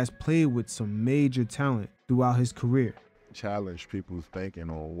 LeBron has played with some major talent throughout his career. Challenge people's thinking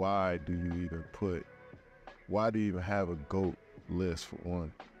on why do you even have a GOAT list for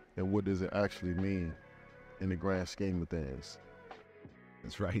one? And what does it actually mean in the grand scheme of things?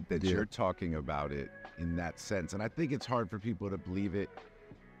 It's right that you're talking about it in that sense. And I think it's hard for people to believe it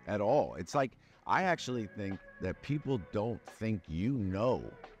at all. It's like, I actually think that people don't think you know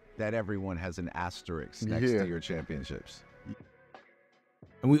that everyone has an asterisk next to your championships.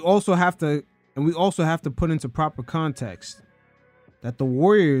 And we also have to put into proper context that the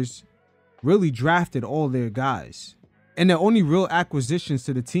Warriors really drafted all their guys. And their only real acquisitions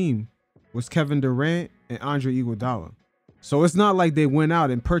to the team was Kevin Durant and Andre Iguodala. So it's not like they went out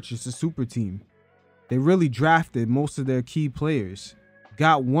and purchased a super team. They really drafted most of their key players.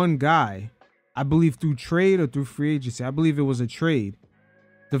 Got one guy, I believe through trade or through free agency. I believe it was a trade.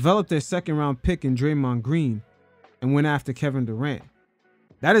 Developed their second round pick in Draymond Green and went after Kevin Durant.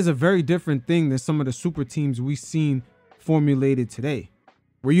 That is a very different thing than some of the super teams we've seen formulated today,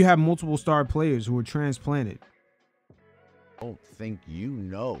 where you have multiple star players who are transplanted. I don't think you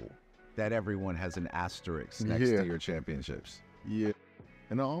know that everyone has an asterisk next to your championships. Yeah,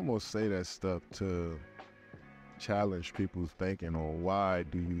 and I almost say that stuff to challenge people's thinking on why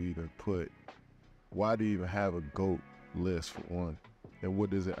do you even have a GOAT list for one, and what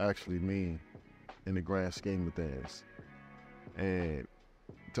does it actually mean in the grand scheme of things, and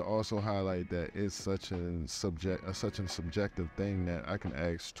to also highlight that it's such a subjective thing that I can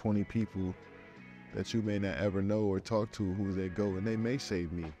ask 20 people that you may not ever know or talk to who they go, and they may say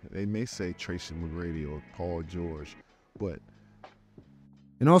me. They may say Tracy McGrady or Paul George, but...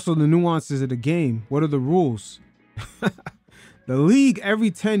 And also the nuances of the game. What are the rules? The league,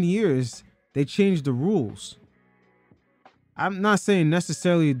 every 10 years, they change the rules. I'm not saying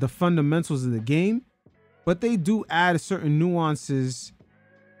necessarily the fundamentals of the game, but they do add certain nuances,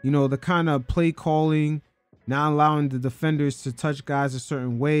 you know, the kind of play calling, not allowing the defenders to touch guys a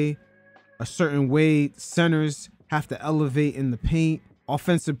certain way centers have to elevate in the paint.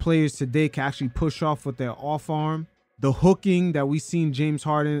 Offensive players today can actually push off with their off arm. The hooking that we've seen James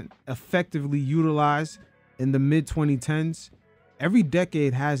Harden effectively utilize in the mid 2010s. Every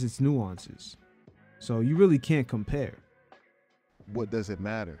decade has its nuances. So you really can't compare. What does it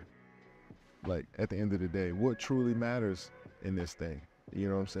matter? Like, at the end of the day, what truly matters in this thing? You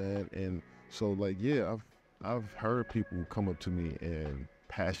know what I'm saying? And so, like, yeah, I've heard people come up to me and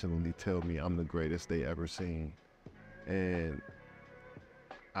passionately tell me I'm the greatest they ever seen. And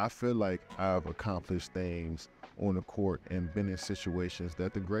I feel like I've accomplished things on the court and been in situations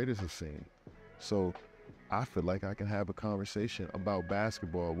that the greatest have seen. So I feel like I can have a conversation about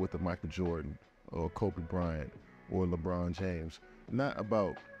basketball with a Michael Jordan or Kobe Bryant or LeBron James. Not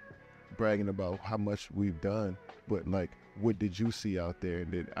about bragging about how much we've done, but like, what did you see out there?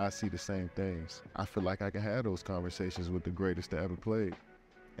 And did I see the same things? I feel like I can have those conversations with the greatest that ever played.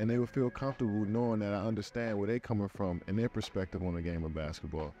 And they would feel comfortable knowing that I understand where they're coming from and their perspective on the game of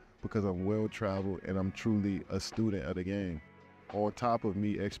basketball, because I'm well-traveled and I'm truly a student of the game, on top of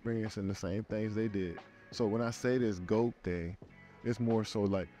me experiencing the same things they did. So when I say this GOAT thing, it's more so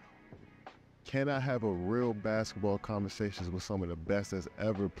like, can I have a real basketball conversations with some of the best that's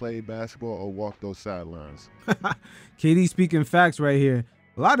ever played basketball or walk those sidelines? KD speaking facts right here.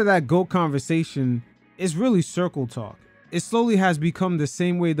 A lot of that GOAT conversation is really circle talk. It slowly has become the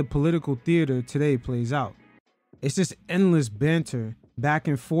same way the political theater today plays out. It's just endless banter, back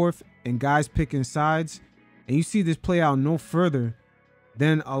and forth, and guys picking sides. And you see this play out no further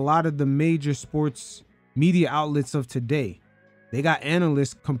than a lot of the major sports media outlets of today. They got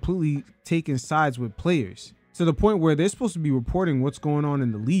analysts completely taking sides with players to the point where they're supposed to be reporting what's going on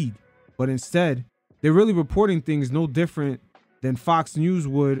in the league. But instead, they're really reporting things no different than Fox News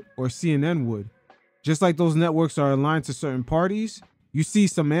would or CNN would. Just like those networks are aligned to certain parties, you see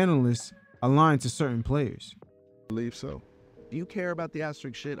some analysts aligned to certain players. I believe so. Do you care about the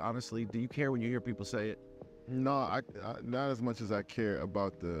asterisk shit, honestly? Do you care when you hear people say it? No, I not as much as I care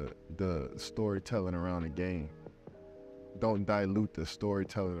about the storytelling around the game. Don't dilute the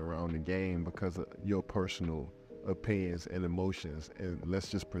storytelling around the game because of your personal opinions and emotions, and let's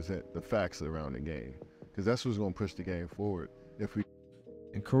just present the facts around the game, because that's what's going to push the game forward.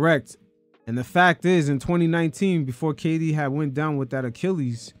 And correct. And the fact is, in 2019, before KD had went down with that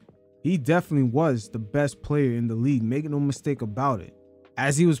Achilles, he definitely was the best player in the league. Make no mistake about it,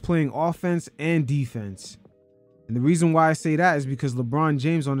 as he was playing offense and defense. And the reason why I say that is because LeBron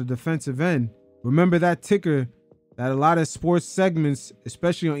James on the defensive end, remember that ticker that a lot of sports segments,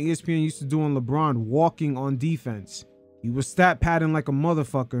 especially on ESPN, used to do on LeBron walking on defense. He was stat padding like a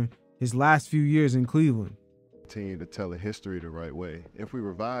motherfucker his last few years in Cleveland. Continue to tell a history the right way. If we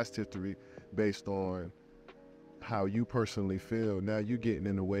revised history based on how you personally feel, now you're getting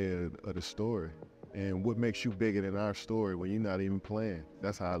in the way of the story. And what makes you bigger than our story when you're not even playing?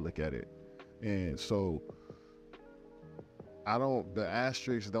 That's how I look at it. And so the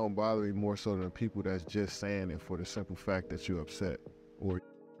asterisks don't bother me more so than the people that's just saying it for the simple fact that you're upset.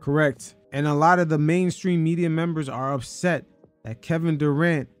 Correct. And a lot of the mainstream media members are upset that Kevin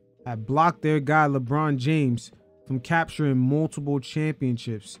Durant had blocked their guy LeBron James from capturing multiple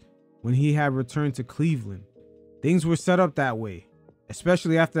championships when he had returned to Cleveland. Things were set up that way,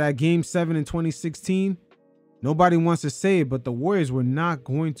 especially after that Game 7 in 2016. Nobody wants to say it, but the Warriors were not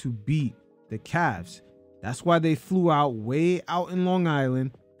going to beat the Cavs. That's why they flew out way out in Long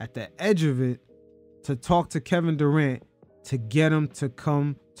Island at the edge of it to talk to Kevin Durant to get him to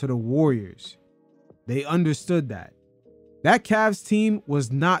come to the Warriors. They understood that. That Cavs team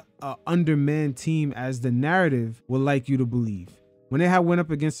was not an undermanned team as the narrative would like you to believe. When they had went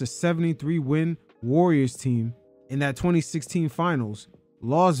up against a 73-win Warriors team in that 2016 finals,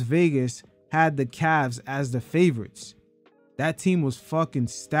 Las Vegas had the Cavs as the favorites. That team was fucking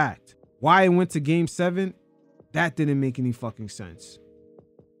stacked. Why it went to Game 7, that didn't make any fucking sense.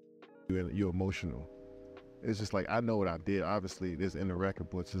 You're emotional. It's just like, I know what I did. Obviously, this in the record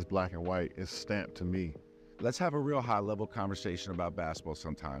books, it's black and white. It's stamped to me. Let's have a real high-level conversation about basketball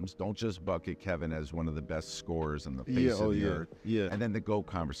sometimes. Don't just bucket Kevin as one of the best scorers on the face of the earth. Yeah. And then the GOAT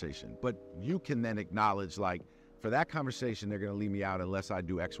conversation. But you can then acknowledge, like, for that conversation, they're going to leave me out unless I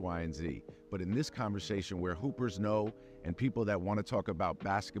do X, Y, and Z. But in this conversation where hoopers know and people that want to talk about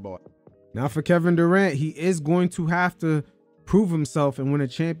basketball. Now for Kevin Durant, he is going to have to prove himself and win a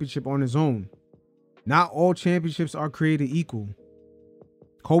championship on his own. Not all championships are created equal.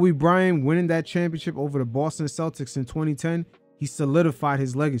 Kobe Bryant winning that championship over the Boston Celtics in 2010, he solidified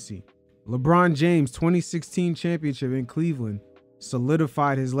his legacy. LeBron James' 2016 championship in Cleveland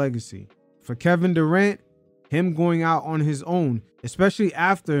solidified his legacy. For Kevin Durant, him going out on his own, especially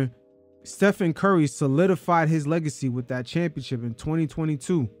after Stephen Curry solidified his legacy with that championship in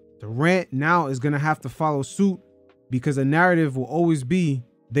 2022, Durant now is going to have to follow suit because the narrative will always be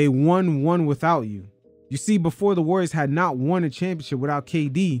they won one without you. You see, before the Warriors had not won a championship without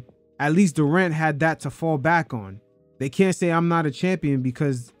KD, at least Durant had that to fall back on. They can't say I'm not a champion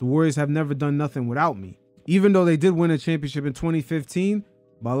because the Warriors have never done nothing without me. Even though they did win a championship in 2015,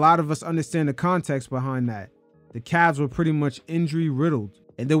 but a lot of us understand the context behind that. The Cavs were pretty much injury riddled,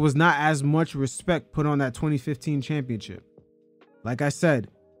 and there was not as much respect put on that 2015 championship. Like I said,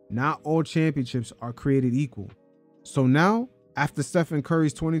 not all championships are created equal. So now, after Stephen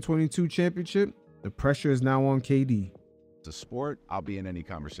Curry's 2022 championship, the pressure is now on KD. It's a sport. I'll be in any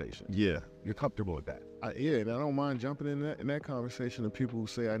conversation. Yeah. You're comfortable with that? Yeah, and I don't mind jumping in that conversation of people who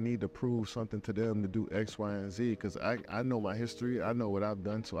say I need to prove something to them to do X, Y, and Z, because I know my history. I know what I've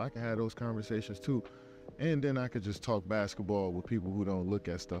done, so I can have those conversations too. And then I could just talk basketball with people who don't look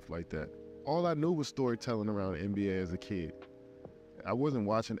at stuff like that. All I knew was storytelling around the NBA as a kid. I wasn't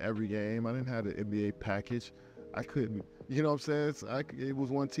watching every game. I didn't have the NBA package. I couldn't, you know what I'm saying? It was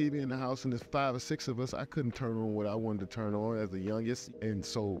one TV in the house and there's 5 or 6 of us. I couldn't turn on what I wanted to turn on as the youngest. And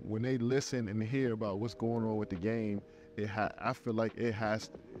so when they listen and hear about what's going on with the game, I feel like it has,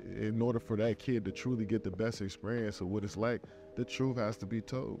 in order for that kid to truly get the best experience of what it's like, the truth has to be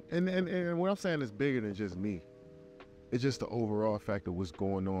told. And what I'm saying is bigger than just me. It's just the overall fact of what's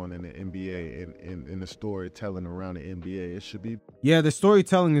going on in the NBA and the storytelling around the NBA. It should be. Yeah, the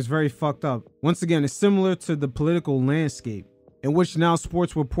storytelling is very fucked up. Once again, it's similar to the political landscape in which now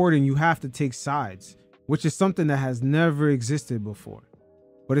sports reporting, you have to take sides, which is something that has never existed before.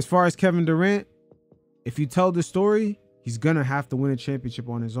 But as far as Kevin Durant, if you tell the story, he's going to have to win a championship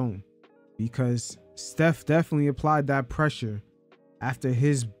on his own because Steph definitely applied that pressure after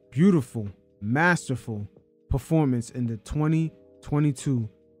his beautiful, masterful performance in the 2022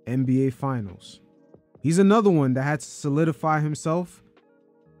 NBA Finals. He's another one that had to solidify himself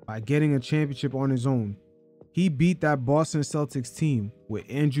by getting a championship on his own. He beat that Boston Celtics team with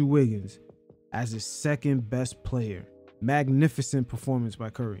Andrew Wiggins as his second best player. Magnificent performance by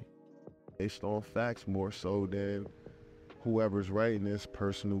Curry. Based on facts more so than whoever's writing this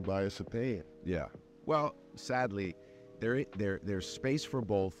personal bias opinion. Yeah. Well, sadly, there's space for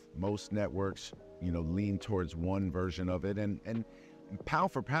both. Most networks, lean towards one version of it. And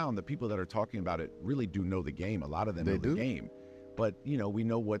pound for pound, the people that are talking about it really do know the game. A lot of them know the game. But, we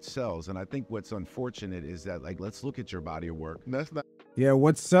know what sells. And I think what's unfortunate is that, let's look at your body of work. That's not. Yeah,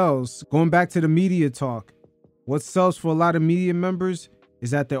 what sells, going back to the media talk, what sells for a lot of media members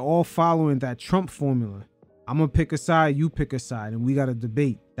is that they're all following that Trump formula. I'm going to pick a side, you pick a side, and we got a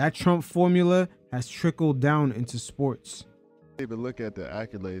debate. That Trump formula has trickled down into sports. Even look at the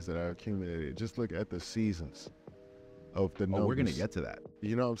accolades that are accumulated. Just look at the seasons of the numbers. We're going to get to that.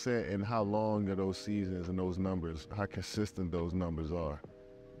 You know what I'm saying? And how long are those seasons and those numbers, how consistent those numbers are.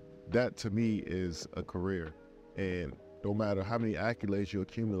 That to me is a career. And no matter how many accolades you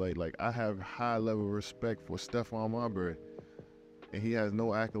accumulate, like I have high level respect for Stephon Marbury, and he has no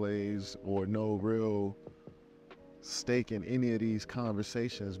accolades or no real stake in any of these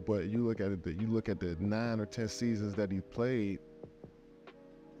conversations. But you look at it, you look at the 9 or 10 seasons that he played.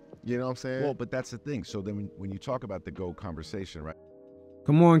 You know what I'm saying? Well, but that's the thing. So then when you talk about the GOAT conversation, right?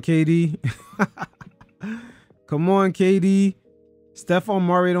 Come on, KD. Come on, KD. Stephon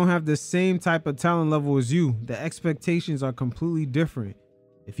Marbury don't have the same type of talent level as you. The expectations are completely different.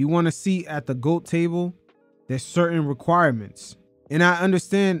 If you want a seat at the GOAT table, there's certain requirements. And I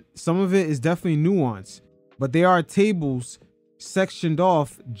understand some of it is definitely nuanced, but there are tables sectioned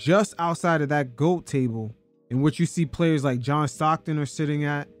off just outside of that GOAT table in which you see players like John Stockton are sitting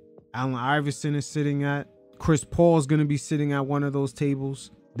at, Allen Iverson is sitting at, Chris Paul is going to be sitting at one of those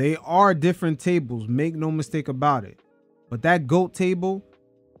tables. They are different tables, make no mistake about it. But that GOAT table,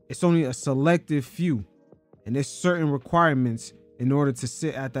 it's only a selective few. And there's certain requirements in order to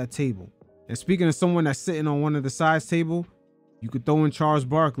sit at that table. And speaking of someone that's sitting on one of the sides table, you could throw in Charles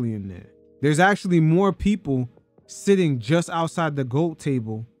Barkley in there. There's actually more people sitting just outside the GOAT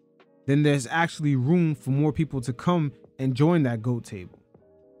table than there's actually room for more people to come and join that GOAT table.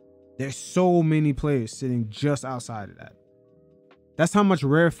 There's so many players sitting just outside of that. That's how much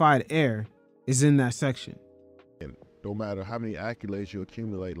rarefied air is in that section. And no matter how many accolades you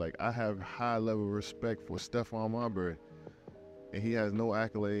accumulate, like I have high level respect for Stephon Marbury, and he has no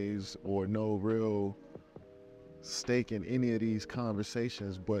accolades or no real stake in any of these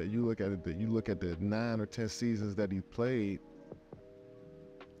conversations. But you look at it, you look at the 9 or 10 seasons that he played.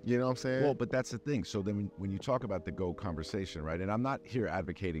 You know what I'm saying? Well, but that's the thing. So then when you talk about the GOAT conversation, right? And I'm not here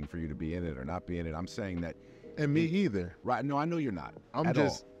advocating for you to be in it or not be in it. I'm saying that. And me either. Right. No, I know you're not.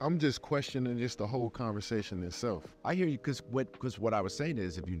 I'm just questioning just the whole conversation itself. I hear you, because what I was saying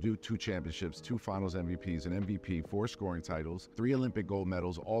is, if you do 2 championships, 2 finals MVPs, an MVP, 4 scoring titles, 3 Olympic gold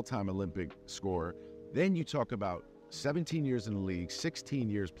medals, all-time Olympic scorer, then you talk about 17 years in the league, 16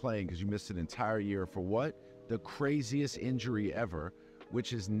 years playing because you missed an entire year for what? The craziest injury ever,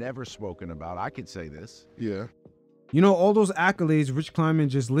 which is never spoken about. I could say this. Yeah. You know, all those accolades Rich Kleiman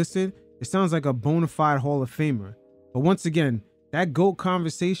just listed, it sounds like a bona fide Hall of Famer. But once again, that GOAT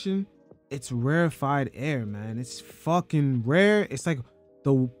conversation, it's rarefied air, man. It's fucking rare. It's like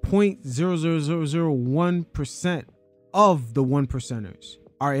the 0.00001% of the 1%ers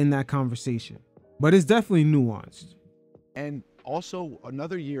are in that conversation. But it's definitely nuanced. And also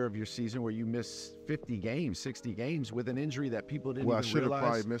another year of your season where you miss 50 games, 60 games with an injury that people didn't even realize. Well, I should have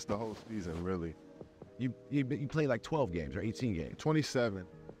probably missed the whole season, really. You played like 12 games or 18 games. 27.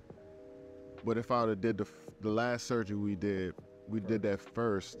 But if I would have did the last surgery we did that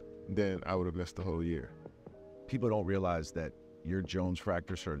first, then I would have missed the whole year. People don't realize that your Jones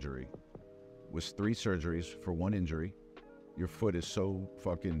fracture surgery was 3 surgeries for 1 injury. Your foot is so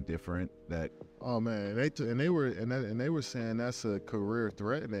fucking different that. Oh man, they were saying that's a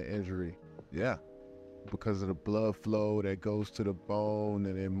career-threatening injury. Yeah, because of the blood flow that goes to the bone,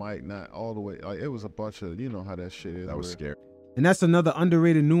 and it might not all the way. Like it was a bunch of, you know how that shit is. That was scary. And that's another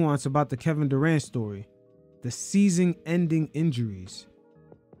underrated nuance about the Kevin Durant story: the season-ending injuries.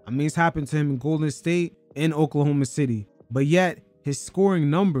 I mean, it's happened to him in Golden State and Oklahoma City, but yet his scoring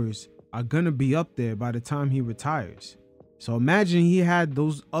numbers are gonna be up there by the time he retires. So imagine he had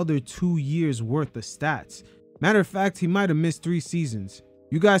those other 2 years worth of stats. Matter of fact, he might have missed 3 seasons.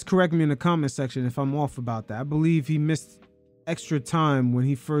 You guys correct me in the comment section if I'm off about that. I believe he missed extra time when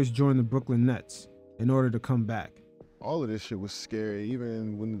he first joined the Brooklyn Nets in order to come back. All of this shit was scary.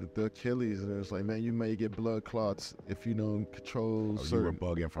 Even when the Achilles, and it was like, man, you may get blood clots if you don't control certain. You were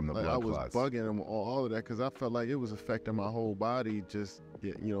bugging from the blood clots. I was bugging him all of that because I felt like it was affecting my whole body, just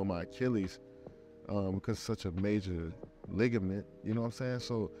my Achilles, because such a major ligament, you know what I'm saying?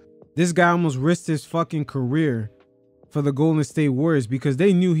 So this guy almost risked his fucking career for the Golden State Warriors because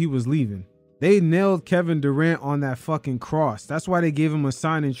they knew he was leaving. They nailed Kevin Durant on that fucking cross. That's why they gave him a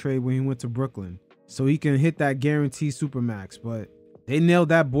signing trade when he went to Brooklyn, so he can hit that guaranteed supermax. But they nailed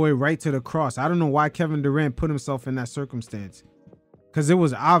that boy right to the cross. I don't know why Kevin Durant put himself in that circumstance, because it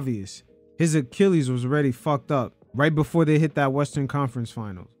was obvious his Achilles was already fucked up right before they hit that Western Conference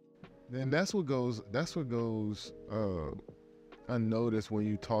Finals. And that's what goes unnoticed when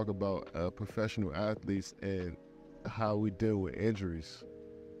you talk about professional athletes and how we deal with injuries.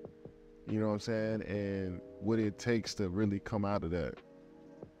 You know what I'm saying? And what it takes to really come out of that.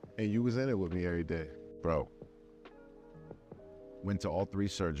 And you was in it with me every day. Bro, went to all 3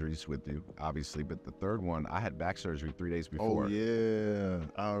 surgeries with you, obviously, but the third one, I had back surgery 3 days before. Oh yeah,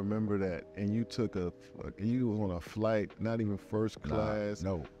 I remember that. And you took you was on a flight, not even first class.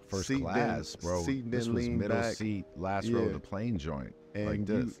 No, first seat class, then, bro. Seat This then was lean middle back. seat, last row of the plane joint. And like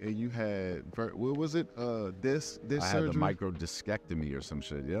this. You had, what was it? This I surgery? had the microdiscectomy or some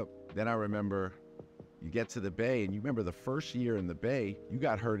shit. Yep. Then I remember you get to the Bay, and you remember the first year in the Bay, you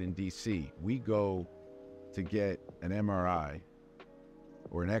got hurt in D.C. We go to get an MRI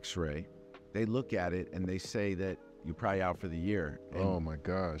or an X-ray. They look at it and they say that you're probably out for the year. And oh my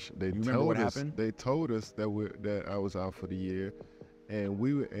gosh! They remember what happened? They told us that I was out for the year, and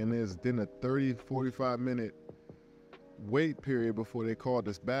there's then a 30-45 minute wait period before they called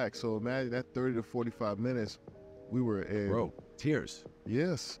us back. So imagine that 30 to 45 minutes, we were in. Bro, tears.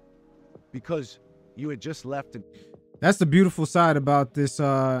 Yes. Because you had just left. That's the beautiful side about this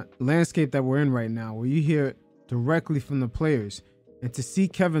landscape that we're in right now, where you hear it directly from the players. And to see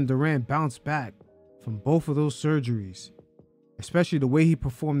Kevin Durant bounce back from both of those surgeries, especially the way he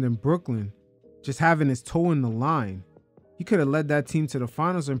performed in Brooklyn, just having his toe in the line, he could have led that team to the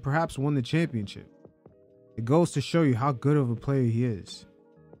finals and perhaps won the championship. It goes to show you how good of a player he is.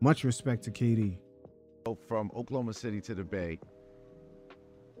 Much respect to KD. From Oklahoma City to the Bay,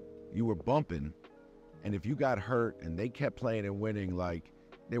 you were bumping, and if you got hurt and they kept playing and winning, like,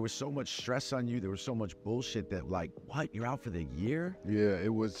 there was so much stress on you, there was so much bullshit that, like, what, you're out for the year? Yeah,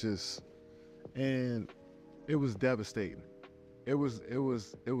 it was just, and it was devastating. It was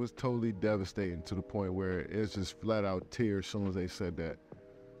totally devastating to the point where it's just flat out tears as soon as they said that.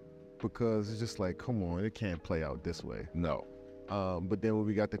 Because it's just like, come on, it can't play out this way. No. But then when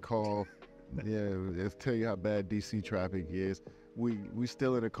we got the call, let's tell you how bad DC traffic is. We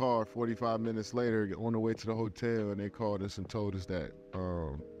still in the car 45 minutes later on the way to the hotel, and they called us and told us that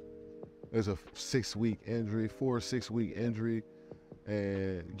there's a 4 or 6 week injury,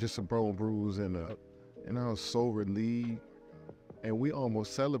 and just a bone bruise, and I was so relieved, and we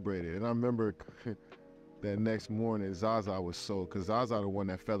almost celebrated. And I remember that next morning, Zaza because Zaza the one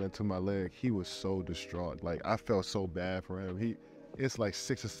that fell into my leg, he was so distraught. Like, I felt so bad for him. It's like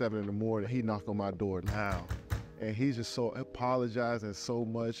 6 or 7 in the morning. He knocked on my door now. And he's just so apologizing so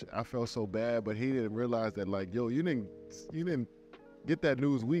much. I felt so bad, but he didn't realize that, like, yo, you didn't get that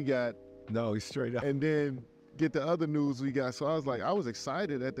news we got. No, he's straight up. And then get the other news we got. So I was like, I was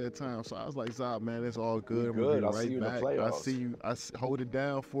excited at that time. So I was like, Zab, man, it's all good. I'm good. gonna I'll see you right in the back. playoffs. I see you. Hold it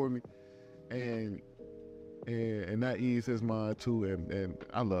down for me. And that eased his mind too. And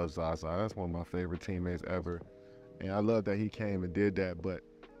I love Zaza. That's one of my favorite teammates ever. And I love that he came and did that. But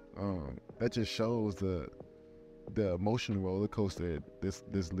that just shows the emotional roller coaster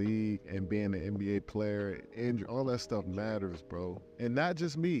this league, and being an NBA player, and all that stuff matters, bro. And not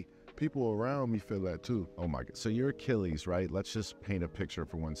just me. People around me feel that too. Oh my God. So your Achilles, right? Let's just paint a picture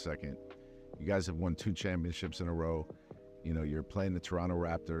for 1 second. You guys have won 2 championships in a row. You know, you're playing the Toronto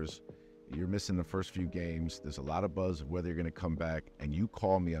Raptors. You're missing the first few games. There's a lot of buzz of whether you're going to come back. And you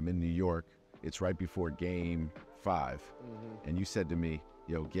call me. I'm in New York. It's right before game 5. Mm-hmm. And you said to me,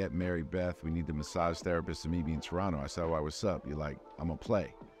 yo, get Mary Beth. We need the massage therapist to meet me in Toronto. I said, why, what's up? You're like, I'm going to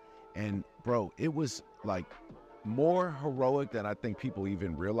play. And, bro, it was, like, more heroic than I think people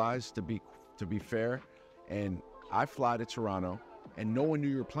even realize, to be fair. And I fly to Toronto, and no one knew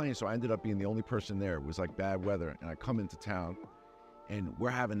you were playing, so I ended up being the only person there. It was, like, bad weather. And I come into town, and we're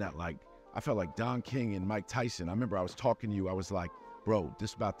having that, like, I felt like Don King and Mike Tyson. I remember I was talking to you. I was like, bro,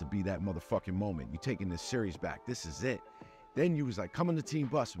 this about to be that motherfucking moment. You taking this series back. This is it. Then you was like, come on the team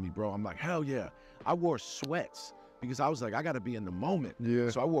bus with me, bro. I'm like, hell yeah. I wore sweats because I was like, I got to be in the moment. Yeah.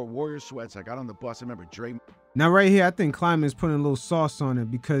 So I wore Warrior sweats. I got on the bus. I remember Dre. Now right here, I think Kleiman's putting a little sauce on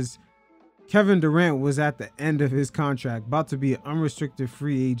it, because Kevin Durant was at the end of his contract, about to be an unrestricted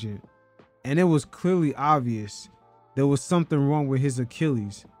free agent. And it was clearly obvious there was something wrong with his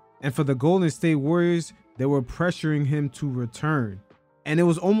Achilles. And for the Golden State Warriors, they were pressuring him to return. And it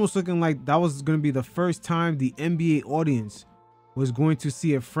was almost looking like that was going to be the first time the NBA audience was going to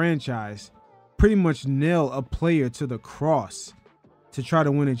see a franchise pretty much nail a player to the cross to try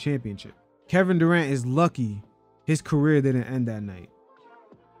to win a championship. Kevin Durant is lucky his career didn't end that night.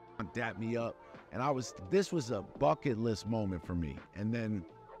 Dap me up. And this was a bucket list moment for me. And then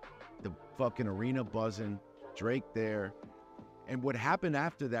the fucking arena buzzing, Drake there. And what happened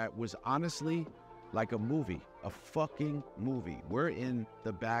after that was honestly like a movie, a fucking movie. We're in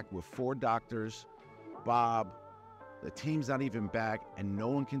the back with 4 doctors, Bob, the team's not even back, and no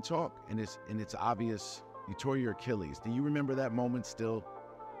one can talk. And it's obvious you tore your Achilles. Do you remember that moment still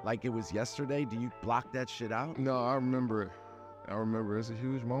like it was yesterday? Do you block that shit out? No, I remember it. It's a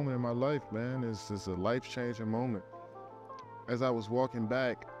huge moment in my life, man. It's a life-changing moment. As I was walking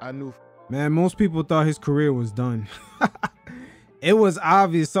back, I knew. Man, most people thought his career was done. It was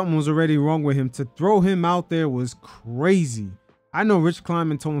obvious something was already wrong with him. To throw him out there was crazy. I know Rich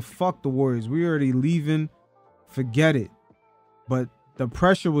Kleiman told him, fuck the Warriors. We already leaving. Forget it. But the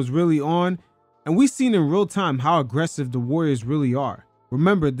pressure was really on. And we seen in real time how aggressive the Warriors really are.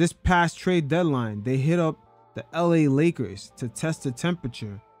 Remember, this past trade deadline, they hit up the LA Lakers to test the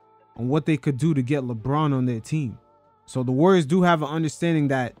temperature on what they could do to get LeBron on their team. So the Warriors do have an understanding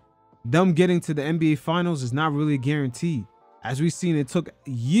that them getting to the NBA Finals is not really guaranteed. As we've seen, it took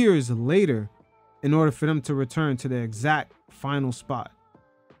years later in order for them to return to their exact final spot.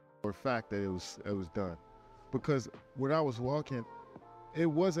 For a fact that it was done. Because when I was walking, it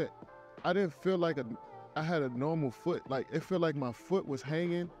wasn't, I didn't feel like I had a normal foot. Like, it felt like my foot was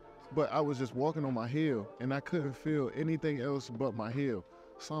hanging, but I was just walking on my heel, and I couldn't feel anything else but my heel.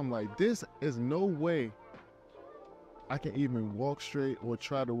 So I'm like, this is no way I can even walk straight or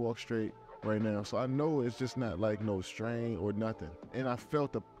try to walk straight right now. So I know it's just not like no strain or nothing. And I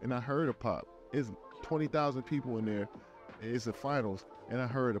felt and I heard a pop. It's 20,000 people in there. It's the finals, and I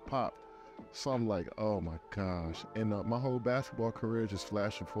heard a pop. So I'm like, oh my gosh. And my whole basketball career just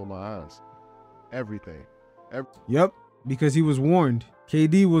flashed before my eyes. Everything. Yep, because he was warned.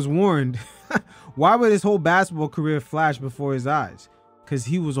 KD was warned. Why would his whole basketball career flash before his eyes? Because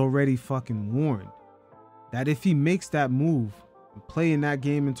he was already fucking warned that if he makes that move and play in that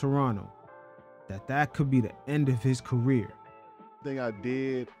game in Toronto, that could be the end of his career. Everything I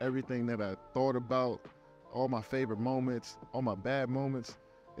did, everything that I thought about, all my favorite moments, all my bad moments,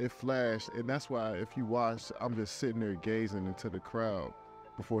 it flashed. And that's why if you watch, I'm just sitting there gazing into the crowd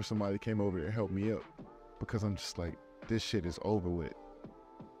before somebody came over and helped me up, because I'm just like, this shit is over with.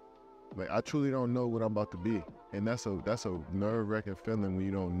 Like, I truly don't know what I'm about to be. And that's a nerve-wracking feeling when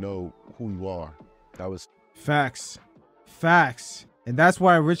you don't know who you are. That was facts. And that's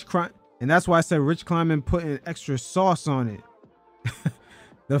why I said Rich Kleiman putting extra sauce on it.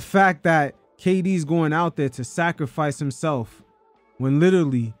 The fact that KD's going out there to sacrifice himself when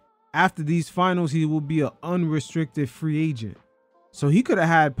literally after these finals, he will be an unrestricted free agent. So he could have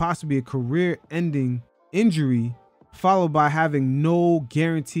had possibly a career-ending injury followed by having no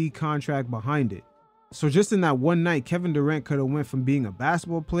guaranteed contract behind it. So just in that one night, Kevin Durant could have went from being a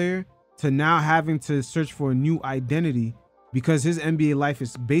basketball player to now having to search for a new identity because his NBA life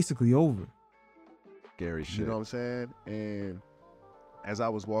is basically over. Scary shit. You know what I'm saying? And as I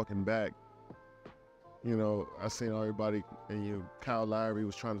was walking back, you know, I seen everybody, and Kyle Lowry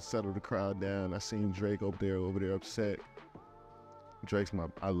was trying to settle the crowd down. I seen Drake over there upset. Drake's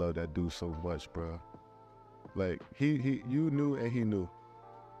I love that dude so much, bro. Like, you knew and he knew.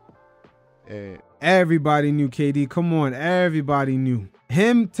 And everybody knew KD. Come on, everybody knew.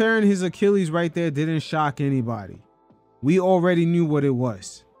 Him tearing his Achilles right there didn't shock anybody. We already knew what it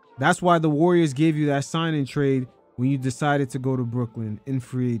was. That's why the Warriors gave you that sign-in trade when you decided to go to Brooklyn in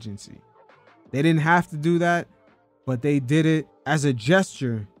free agency. They didn't have to do that, but they did it as a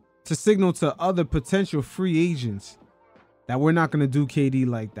gesture to signal to other potential free agents that we're not going to do KD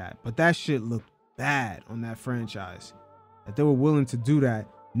like that. But that shit looked bad on that franchise, that they were willing to do that,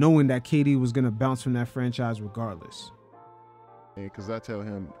 knowing that KD was going to bounce from that franchise regardless. Because I tell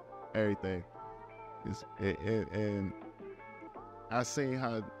him everything. And I seen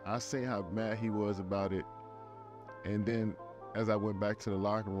how mad he was about it. And then as I went back to the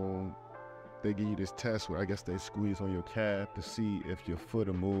locker room, they give you this test where I guess they squeeze on your calf to see if your foot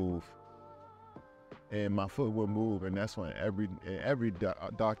will move. And my foot would move, and that's when every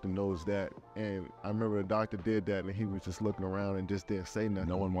doctor knows that. And I remember the doctor did that, and he was just looking around and just didn't say nothing.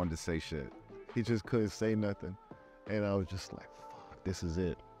 No one wanted to say shit. He just couldn't say nothing. And I was just like, fuck, this is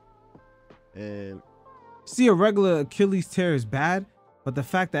it. And see, a regular Achilles tear is bad, but the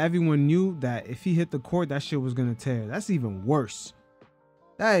fact that everyone knew that if he hit the court, that shit was going to tear, that's even worse.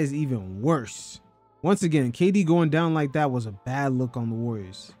 That is even worse. Once again, KD going down like that was a bad look on the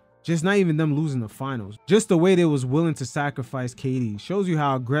Warriors. Just not even them losing the finals. Just the way they was willing to sacrifice KD shows you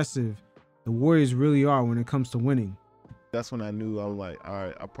how aggressive the Warriors really are when it comes to winning. That's when I knew. I was like, all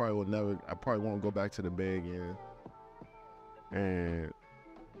right, I probably won't go back to the Bay again. And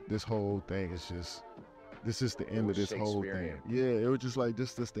this whole thing is just, this is the end of this whole thing. Yeah, it was just like,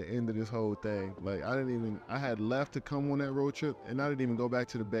 this is the end of this whole thing. Like, I had left to come on that road trip, and I didn't even go back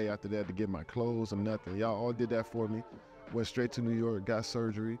to the Bay after that to get my clothes or nothing. Y'all all did that for me. Went straight to New York, got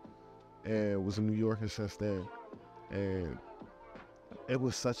surgery, and was a New Yorker since then. And it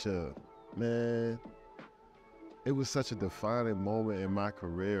was such a defining moment in my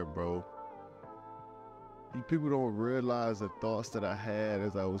career, bro. People don't realize the thoughts that I had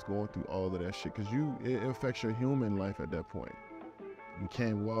as I was going through all of that shit, because it affects your human life at that point. You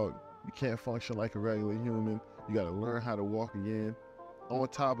can't walk, you can't function like a regular human, You got to learn how to walk again, on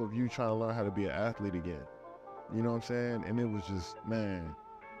top of you trying to learn how to be an athlete again. You know what I'm saying? And it was just, man,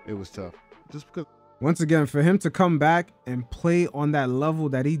 it was tough. Just because. Once again, for him to come back and play on that level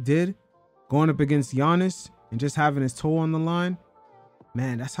that he did, going up against Giannis and just having his toe on the line,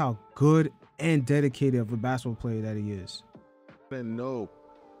 man, that's how good and dedicated of a basketball player that he is. I didn't know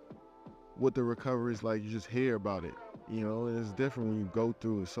what the recovery is like. You just hear about it, you know, and it's different when you go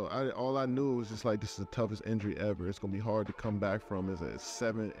through it. So all I knew was just like, this is the toughest injury ever. It's gonna be hard to come back from. It's a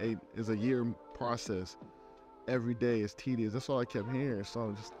 7, 8, it's a year process. Every day is tedious. That's all I kept hearing. So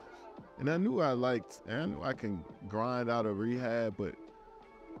I'm just, and I knew I knew I can grind out a rehab, but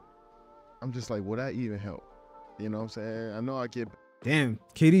I'm just like, will that even help? You know what I'm saying? I know I get. Damn,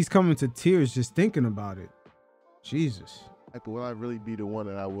 KD's coming to tears just thinking about it. Jesus. But will I really be the one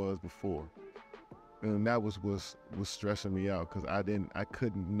that I was before? And that was stressing me out, because I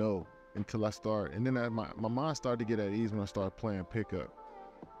couldn't know until I started. And then my mind started to get at ease when I started playing pickup.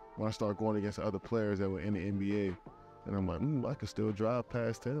 When I started going against other players that were in the NBA. And I'm like, I could still drive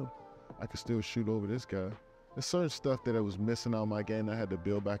past him. I could still shoot over this guy. There's certain stuff that I was missing out of my game that I had to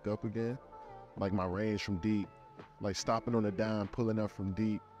build back up again. Like my range from deep, like stopping on a dime, pulling up from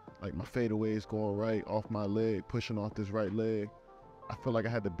deep. Like my fadeaways going right off my leg, pushing off this right leg. I feel like I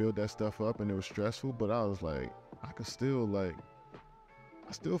had to build that stuff up, and it was stressful, but I was like, I still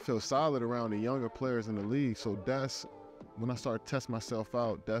feel solid around the younger players in the league. So that's when I started testing myself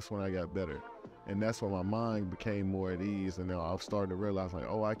out, that's when I got better. And that's when my mind became more at ease, and then I was starting to realize, like,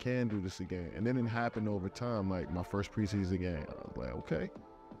 oh, I can do this again. And then it happened over time. Like my first preseason game, I was like, okay.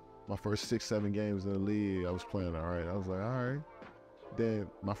 My first 6, 7 games in the league, I was playing all right. I was like, all right. Then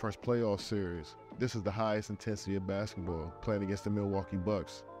my first playoff series, this is the highest intensity of basketball, playing against the Milwaukee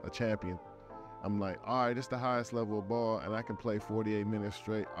Bucks, a champion. I'm like, all right, this is the highest level of ball, and I can play 48 minutes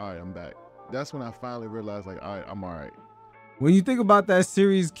straight. All right, I'm back. That's when I finally realized, like, all right, I'm all right. When you think about that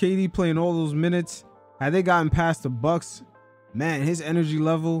series, KD playing all those minutes, had they gotten past the Bucks, man, his energy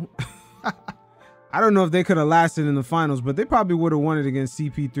level, I don't know if they could have lasted in the finals, but they probably would have won it against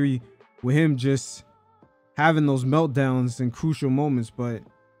CP3 with him just having those meltdowns in crucial moments. But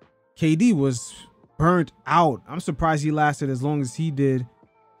KD was burnt out. I'm surprised he lasted as long as he did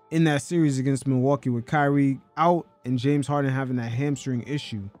in that series against Milwaukee with Kyrie out and James Harden having that hamstring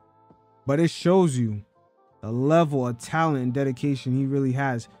issue. But it shows you the level of talent and dedication he really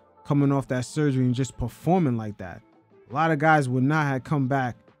has coming off that surgery and just performing like that. A lot of guys would not have come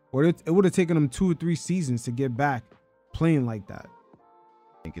back, or it would have taken them 2 or 3 seasons to get back playing like that.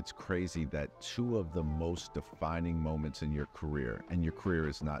 I think it's crazy that 2 of the most defining moments in your career, and your career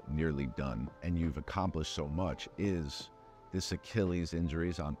is not nearly done, and you've accomplished so much, is this Achilles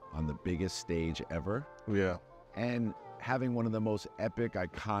injuries on the biggest stage ever. Yeah. And having one of the most epic,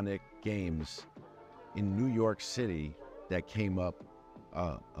 iconic games in New York City that came up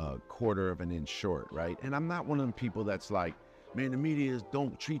a quarter of an inch short, right? And I'm not one of them people that's like, man, the media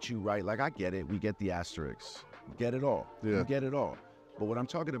don't treat you right. Like, I get it. We get the asterisks. We get it all. Yeah. We get it all. But what I'm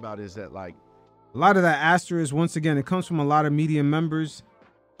talking about is that, like, a lot of that asterisk, once again, it comes from a lot of media members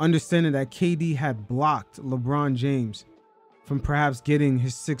understanding that KD had blocked LeBron James from perhaps getting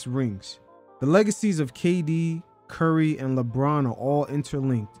his 6 rings. The legacies of KD, Curry, and LeBron are all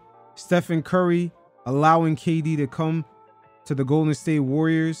interlinked. Stephen Curry allowing KD to come to the Golden State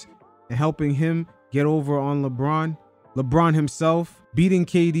Warriors and helping him get over on LeBron. LeBron himself beating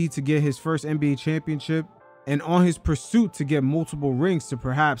KD to get his first NBA championship, and on his pursuit to get multiple rings to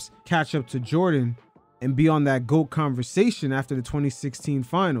perhaps catch up to Jordan and be on that GOAT conversation after the 2016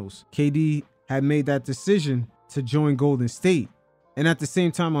 finals. KD had made that decision to join Golden State. And at the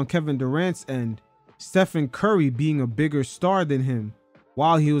same time, on Kevin Durant's end, Stephen Curry being a bigger star than him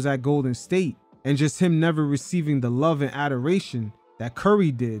while he was at Golden State, and just him never receiving the love and adoration that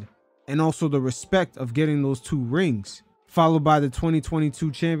Curry did, and also the respect of getting those 2 rings, followed by the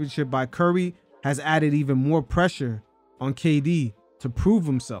 2022 championship by Curry, has added even more pressure on KD to prove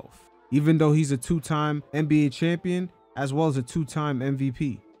himself, even though he's a 2-time NBA champion as well as a 2-time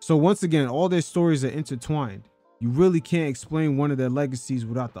MVP. So once again, all their stories are intertwined. You really can't explain one of their legacies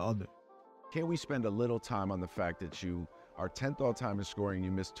without the other. Can we spend a little time on the fact that you are 10th all-time in scoring, you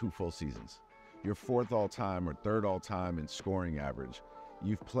missed 2 full seasons. You're 4th all-time or 3rd all-time in scoring average.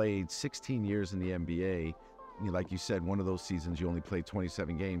 You've played 16 years in the NBA. Like you said, one of those seasons you only played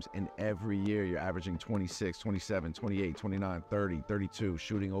 27 games, and every year you're averaging 26, 27, 28, 29, 30, 32,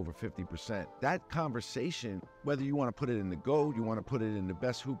 shooting over 50%. That conversation, whether you want to put it in the GOAT, you want to put it in the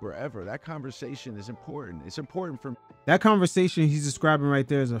best hooper ever, that conversation is important. It's important for... That conversation he's describing right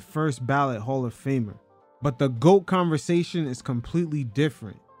there is a first ballot Hall of Famer. But the GOAT conversation is completely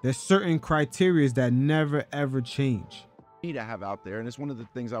different. There's certain criteria that never ever change. Need to have out there, and it's one of the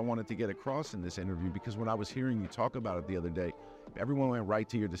things I wanted to get across in this interview, because when I was hearing you talk about it the other day, everyone went right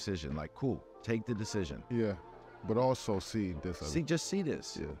to your decision. Like, cool, take the decision. Yeah, but also see this. Just see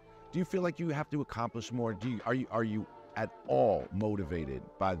this. Yeah. Do you feel like you have to accomplish more? Are you at all motivated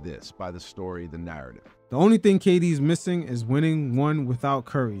by this, by the story, the narrative? The only thing KD's missing is winning one without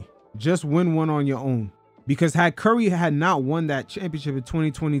Curry. Just win one on your own. Because had Curry had not won that championship in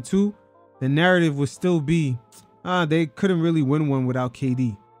 2022, the narrative would still be, they couldn't really win one without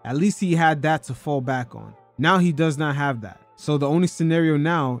KD. At least he had that to fall back on. Now he does not have that. So the only scenario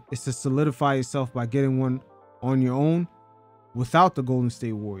now is to solidify yourself by getting one on your own without the Golden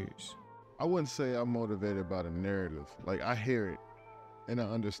State Warriors. I wouldn't say I'm motivated by the narrative. Like, I hear it and I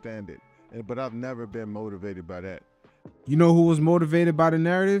understand it, but I've never been motivated by that. You know who was motivated by the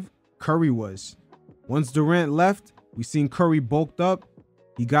narrative? Curry was. Once Durant left, we seen Curry bulked up.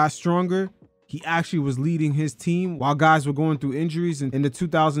 He got stronger. He actually was leading his team while guys were going through injuries in the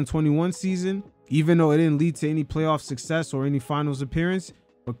 2021 season, even though it didn't lead to any playoff success or any finals appearance.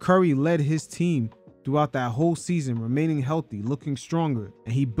 But Curry led his team throughout that whole season, remaining healthy, looking stronger.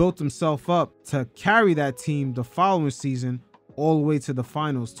 And he built himself up to carry that team the following season all the way to the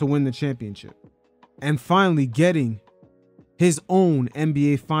finals to win the championship. And finally getting his own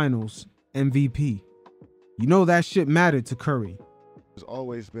NBA Finals MVP. You know that shit mattered to Curry. It's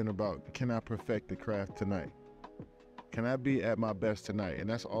always been about, can I perfect the craft tonight? Can I be at my best tonight? And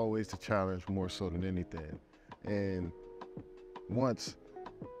that's always the challenge more so than anything. And once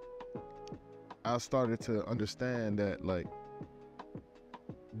I started to understand that, like,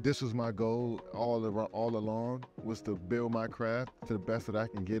 this was my goal all along, was to build my craft to the best that I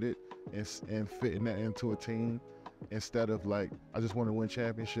can get it and fitting that into a team, instead of like, I just want to win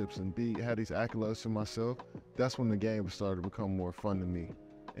championships and have these accolades for myself. That's when the game started to become more fun to me.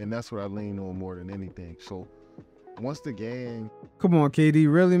 And that's what I lean on more than anything. So once the game... Come on,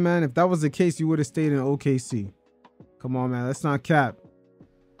 KD, really, man? If that was the case, you would have stayed in OKC. Come on, man, let's not cap.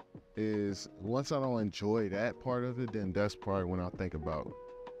 Is once I don't enjoy that part of it, then that's probably when I think about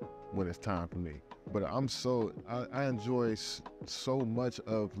when it's time for me. But I enjoy so much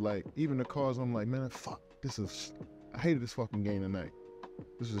of, like, even the calls, I'm like, man, fuck, I hated this fucking game tonight.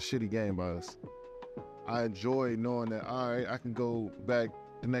 This is a shitty game by us. I enjoy knowing that, all right, I can go back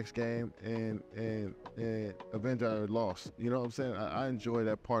the next game and avenge our loss. You know what I'm saying? I enjoy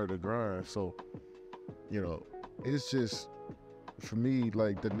that part of the grind. So, you know, it's just, for me,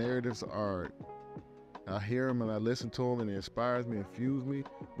 like, the narratives are, I hear them and I listen to them and it inspires me and fuels me,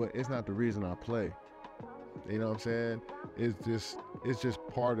 but it's not the reason I play. You know what I'm saying? It's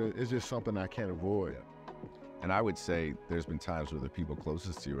just something I can't avoid. And I would say there's been times where the people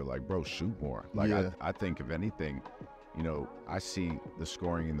closest to you are like, bro, shoot more. Like, yeah. I think if anything, you know, I see the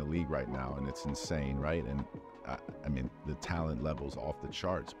scoring in the league right now and it's insane, right? And I mean, the talent level's off the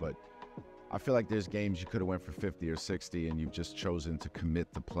charts, but I feel like there's games you could have went for 50 or 60 and you've just chosen to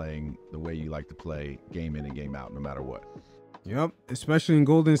commit to playing the way you like to play, game in and game out, no matter what. Yep, especially in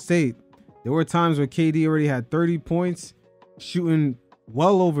Golden State. There were times where KD already had 30 points, shooting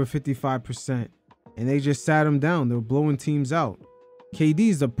well over 55%, and they just sat him down. They were blowing teams out. KD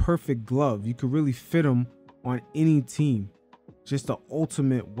is the perfect glove. You could really fit him on any team. Just the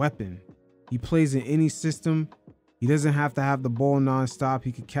ultimate weapon. He plays in any system. He doesn't have to have the ball nonstop.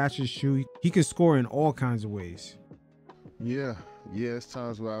 He can catch and shoot. He can score in all kinds of ways. Yeah, it's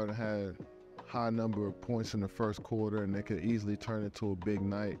times where I would have had high number of points in the first quarter and they could easily turn into a big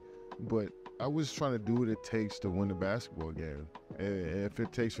night. But I was trying to do what it takes to win the basketball game. And if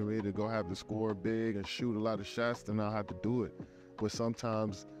it takes for me to go have to score big and shoot a lot of shots, then I'll have to do it. But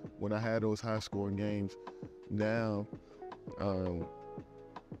sometimes when I had those high scoring games, now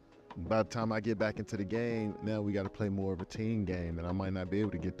by the time I get back into the game, now we got to play more of a team game, and I might not be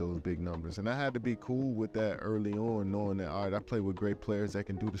able to get those big numbers. And I had to be cool with that early on, knowing that, all right, I play with great players that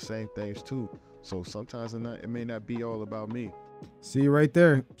can do the same things too. So sometimes it may not be all about me. See right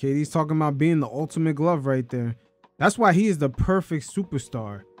there, KD's talking about being the ultimate glove right there. That's why he is the perfect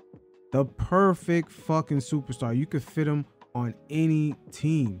superstar. The perfect fucking superstar. You could fit him on any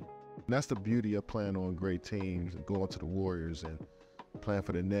team. And that's the beauty of playing on great teams and going to the Warriors and playing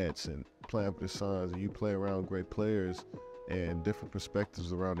for the Nets and playing for the Suns, and you play around great players and different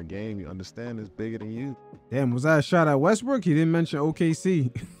perspectives around the game. You understand it's bigger than you. Damn, was that a shot at Westbrook? He didn't mention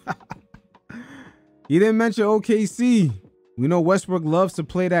OKC. He didn't mention OKC. We know Westbrook loves to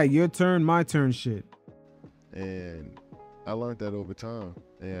play that your turn, my turn shit. And I learned that over time.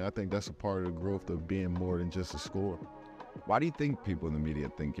 And I think that's a part of the growth of being more than just a scorer. Why do you think people in the media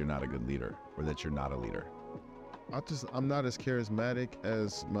think you're not a good leader or that you're not a leader? I'm not as charismatic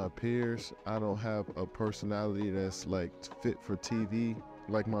as my peers. I don't have a personality that's like fit for TV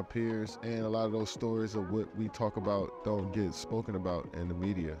like my peers, and a lot of those stories of what we talk about don't get spoken about in the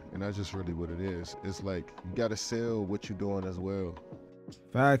media, and that's just really what it is. It's like you gotta sell what you're doing as well.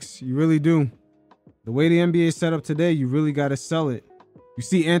 Facts, you really do. The way the NBA is set up today, you really gotta sell it. You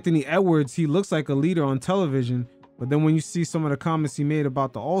see Anthony Edwards, he looks like a leader on television, but then when you see some of the comments he made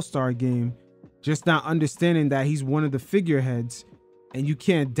about the All-Star game, just not understanding that he's one of the figureheads, and you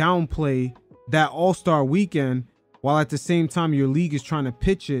can't downplay that All-Star weekend while at the same time your league is trying to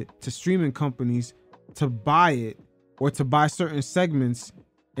pitch it to streaming companies to buy it or to buy certain segments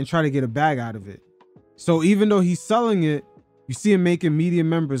and try to get a bag out of it. So even though he's selling it, you see him making media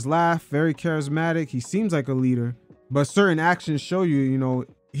members laugh, very charismatic. He seems like a leader, but certain actions show you,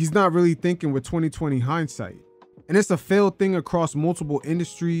 he's not really thinking with 2020 hindsight. And it's a failed thing across multiple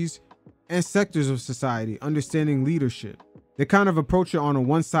industries and sectors of society, understanding leadership. They kind of approach it on a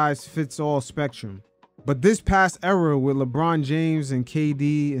one-size-fits-all spectrum. But this past era with LeBron James and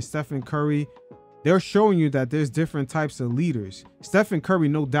KD and Stephen Curry, they're showing you that there's different types of leaders. Stephen Curry,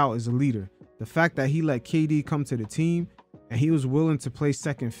 no doubt, is a leader. The fact that he let KD come to the team and he was willing to play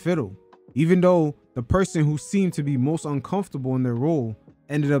second fiddle, even though the person who seemed to be most uncomfortable in their role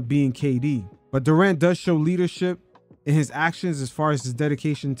ended up being KD. But Durant does show leadership in his actions as far as his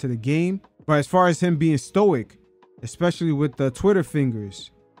dedication to the game, but as far as him being stoic, especially with the Twitter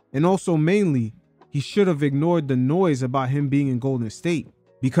fingers, and also mainly, he should have ignored the noise about him being in Golden State,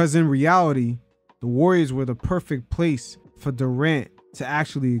 because in reality, the Warriors were the perfect place for Durant to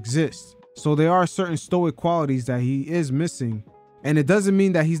actually exist. So there are certain stoic qualities that he is missing, and it doesn't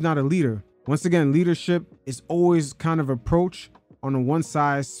mean that he's not a leader. Once again, leadership is always kind of approach on a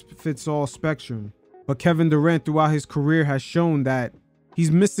one-size-fits-all spectrum. But Kevin Durant throughout his career has shown that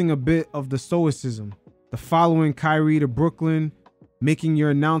he's missing a bit of the stoicism. The following Kyrie to Brooklyn, making your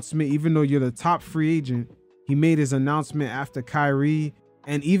announcement even though you're the top free agent. He made his announcement after Kyrie,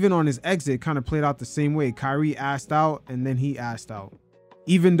 and even on his exit kind of played out the same way. Kyrie asked out and then he asked out,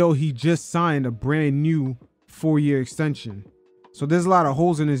 even though he just signed a brand new 4-year extension. So there's a lot of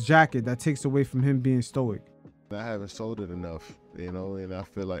holes in his jacket that takes away from him being stoic. I haven't sold it enough, and I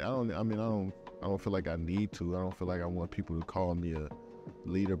feel like I don't feel like I need to. I don't feel like I want people to call me a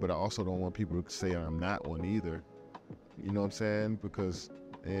leader, but I also don't want people to say I'm not one either. You know what I'm saying? Because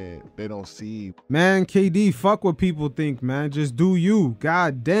they don't see. Man, KD, fuck what people think, man. Just do you.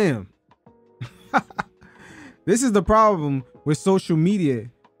 God damn. This is the problem with social media.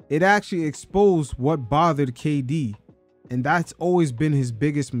 It actually exposed what bothered KD, and that's always been his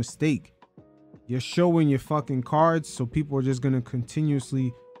biggest mistake. You're showing your fucking cards, so people are just gonna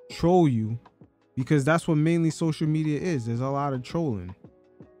continuously troll you, because that's what mainly social media is. There's a lot of trolling.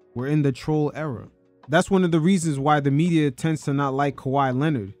 We're in the troll era. That's one of the reasons why the media tends to not like Kawhi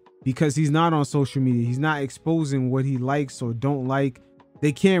Leonard, because he's not on social media. He's not exposing what he likes or don't like.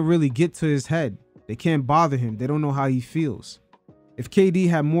 They can't really get to his head. They can't bother him. They don't know how he feels. If KD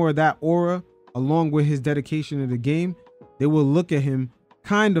had more of that aura, along with his dedication to the game, they will look at him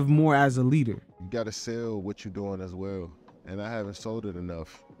kind of more as a leader. You got to sell what you're doing as well, and I haven't sold it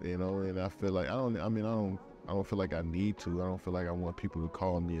enough, and I feel like I don't feel like I need to. I don't feel like I want people to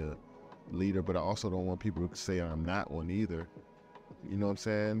call me a leader, but I also don't want people to say I'm not one either. You know what I'm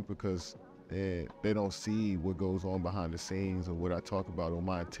saying? Because they don't see what goes on behind the scenes or what I talk about or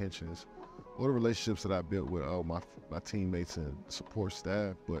my intentions or the relationships that I built with my teammates and support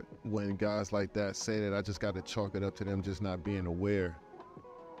staff. But when guys like that say that, I just got to chalk it up to them just not being aware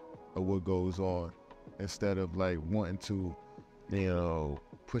of what goes on, instead of like wanting to,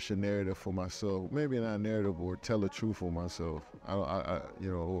 push a narrative for myself, maybe not a narrative, or tell the truth for myself.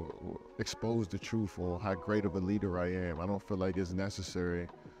 Or expose the truth on how great of a leader I am. I don't feel like it's necessary.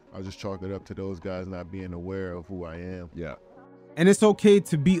 I just chalk it up to those guys not being aware of who I am. Yeah. And it's okay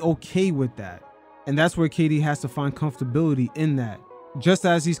to be okay with that. And that's where KD has to find comfortability in that. Just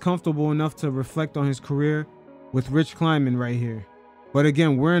as he's comfortable enough to reflect on his career with Rich Kleiman right here. But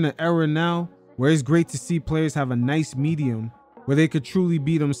again, we're in an era now where it's great to see players have a nice medium where they could truly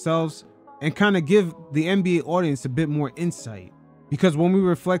be themselves and kind of give the NBA audience a bit more insight. Because when we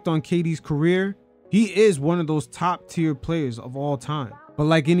reflect on KD's career, he is one of those top tier players of all time. But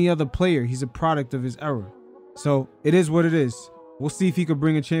like any other player, he's a product of his era. So it is what it is. We'll see if he could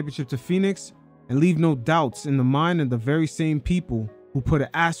bring a championship to Phoenix and leave no doubts in the mind of the very same people who put an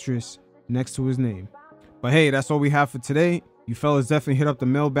asterisk next to his name. But hey, that's all we have for today. You fellas definitely hit up the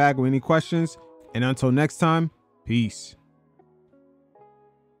mailbag with any questions. And until next time, peace.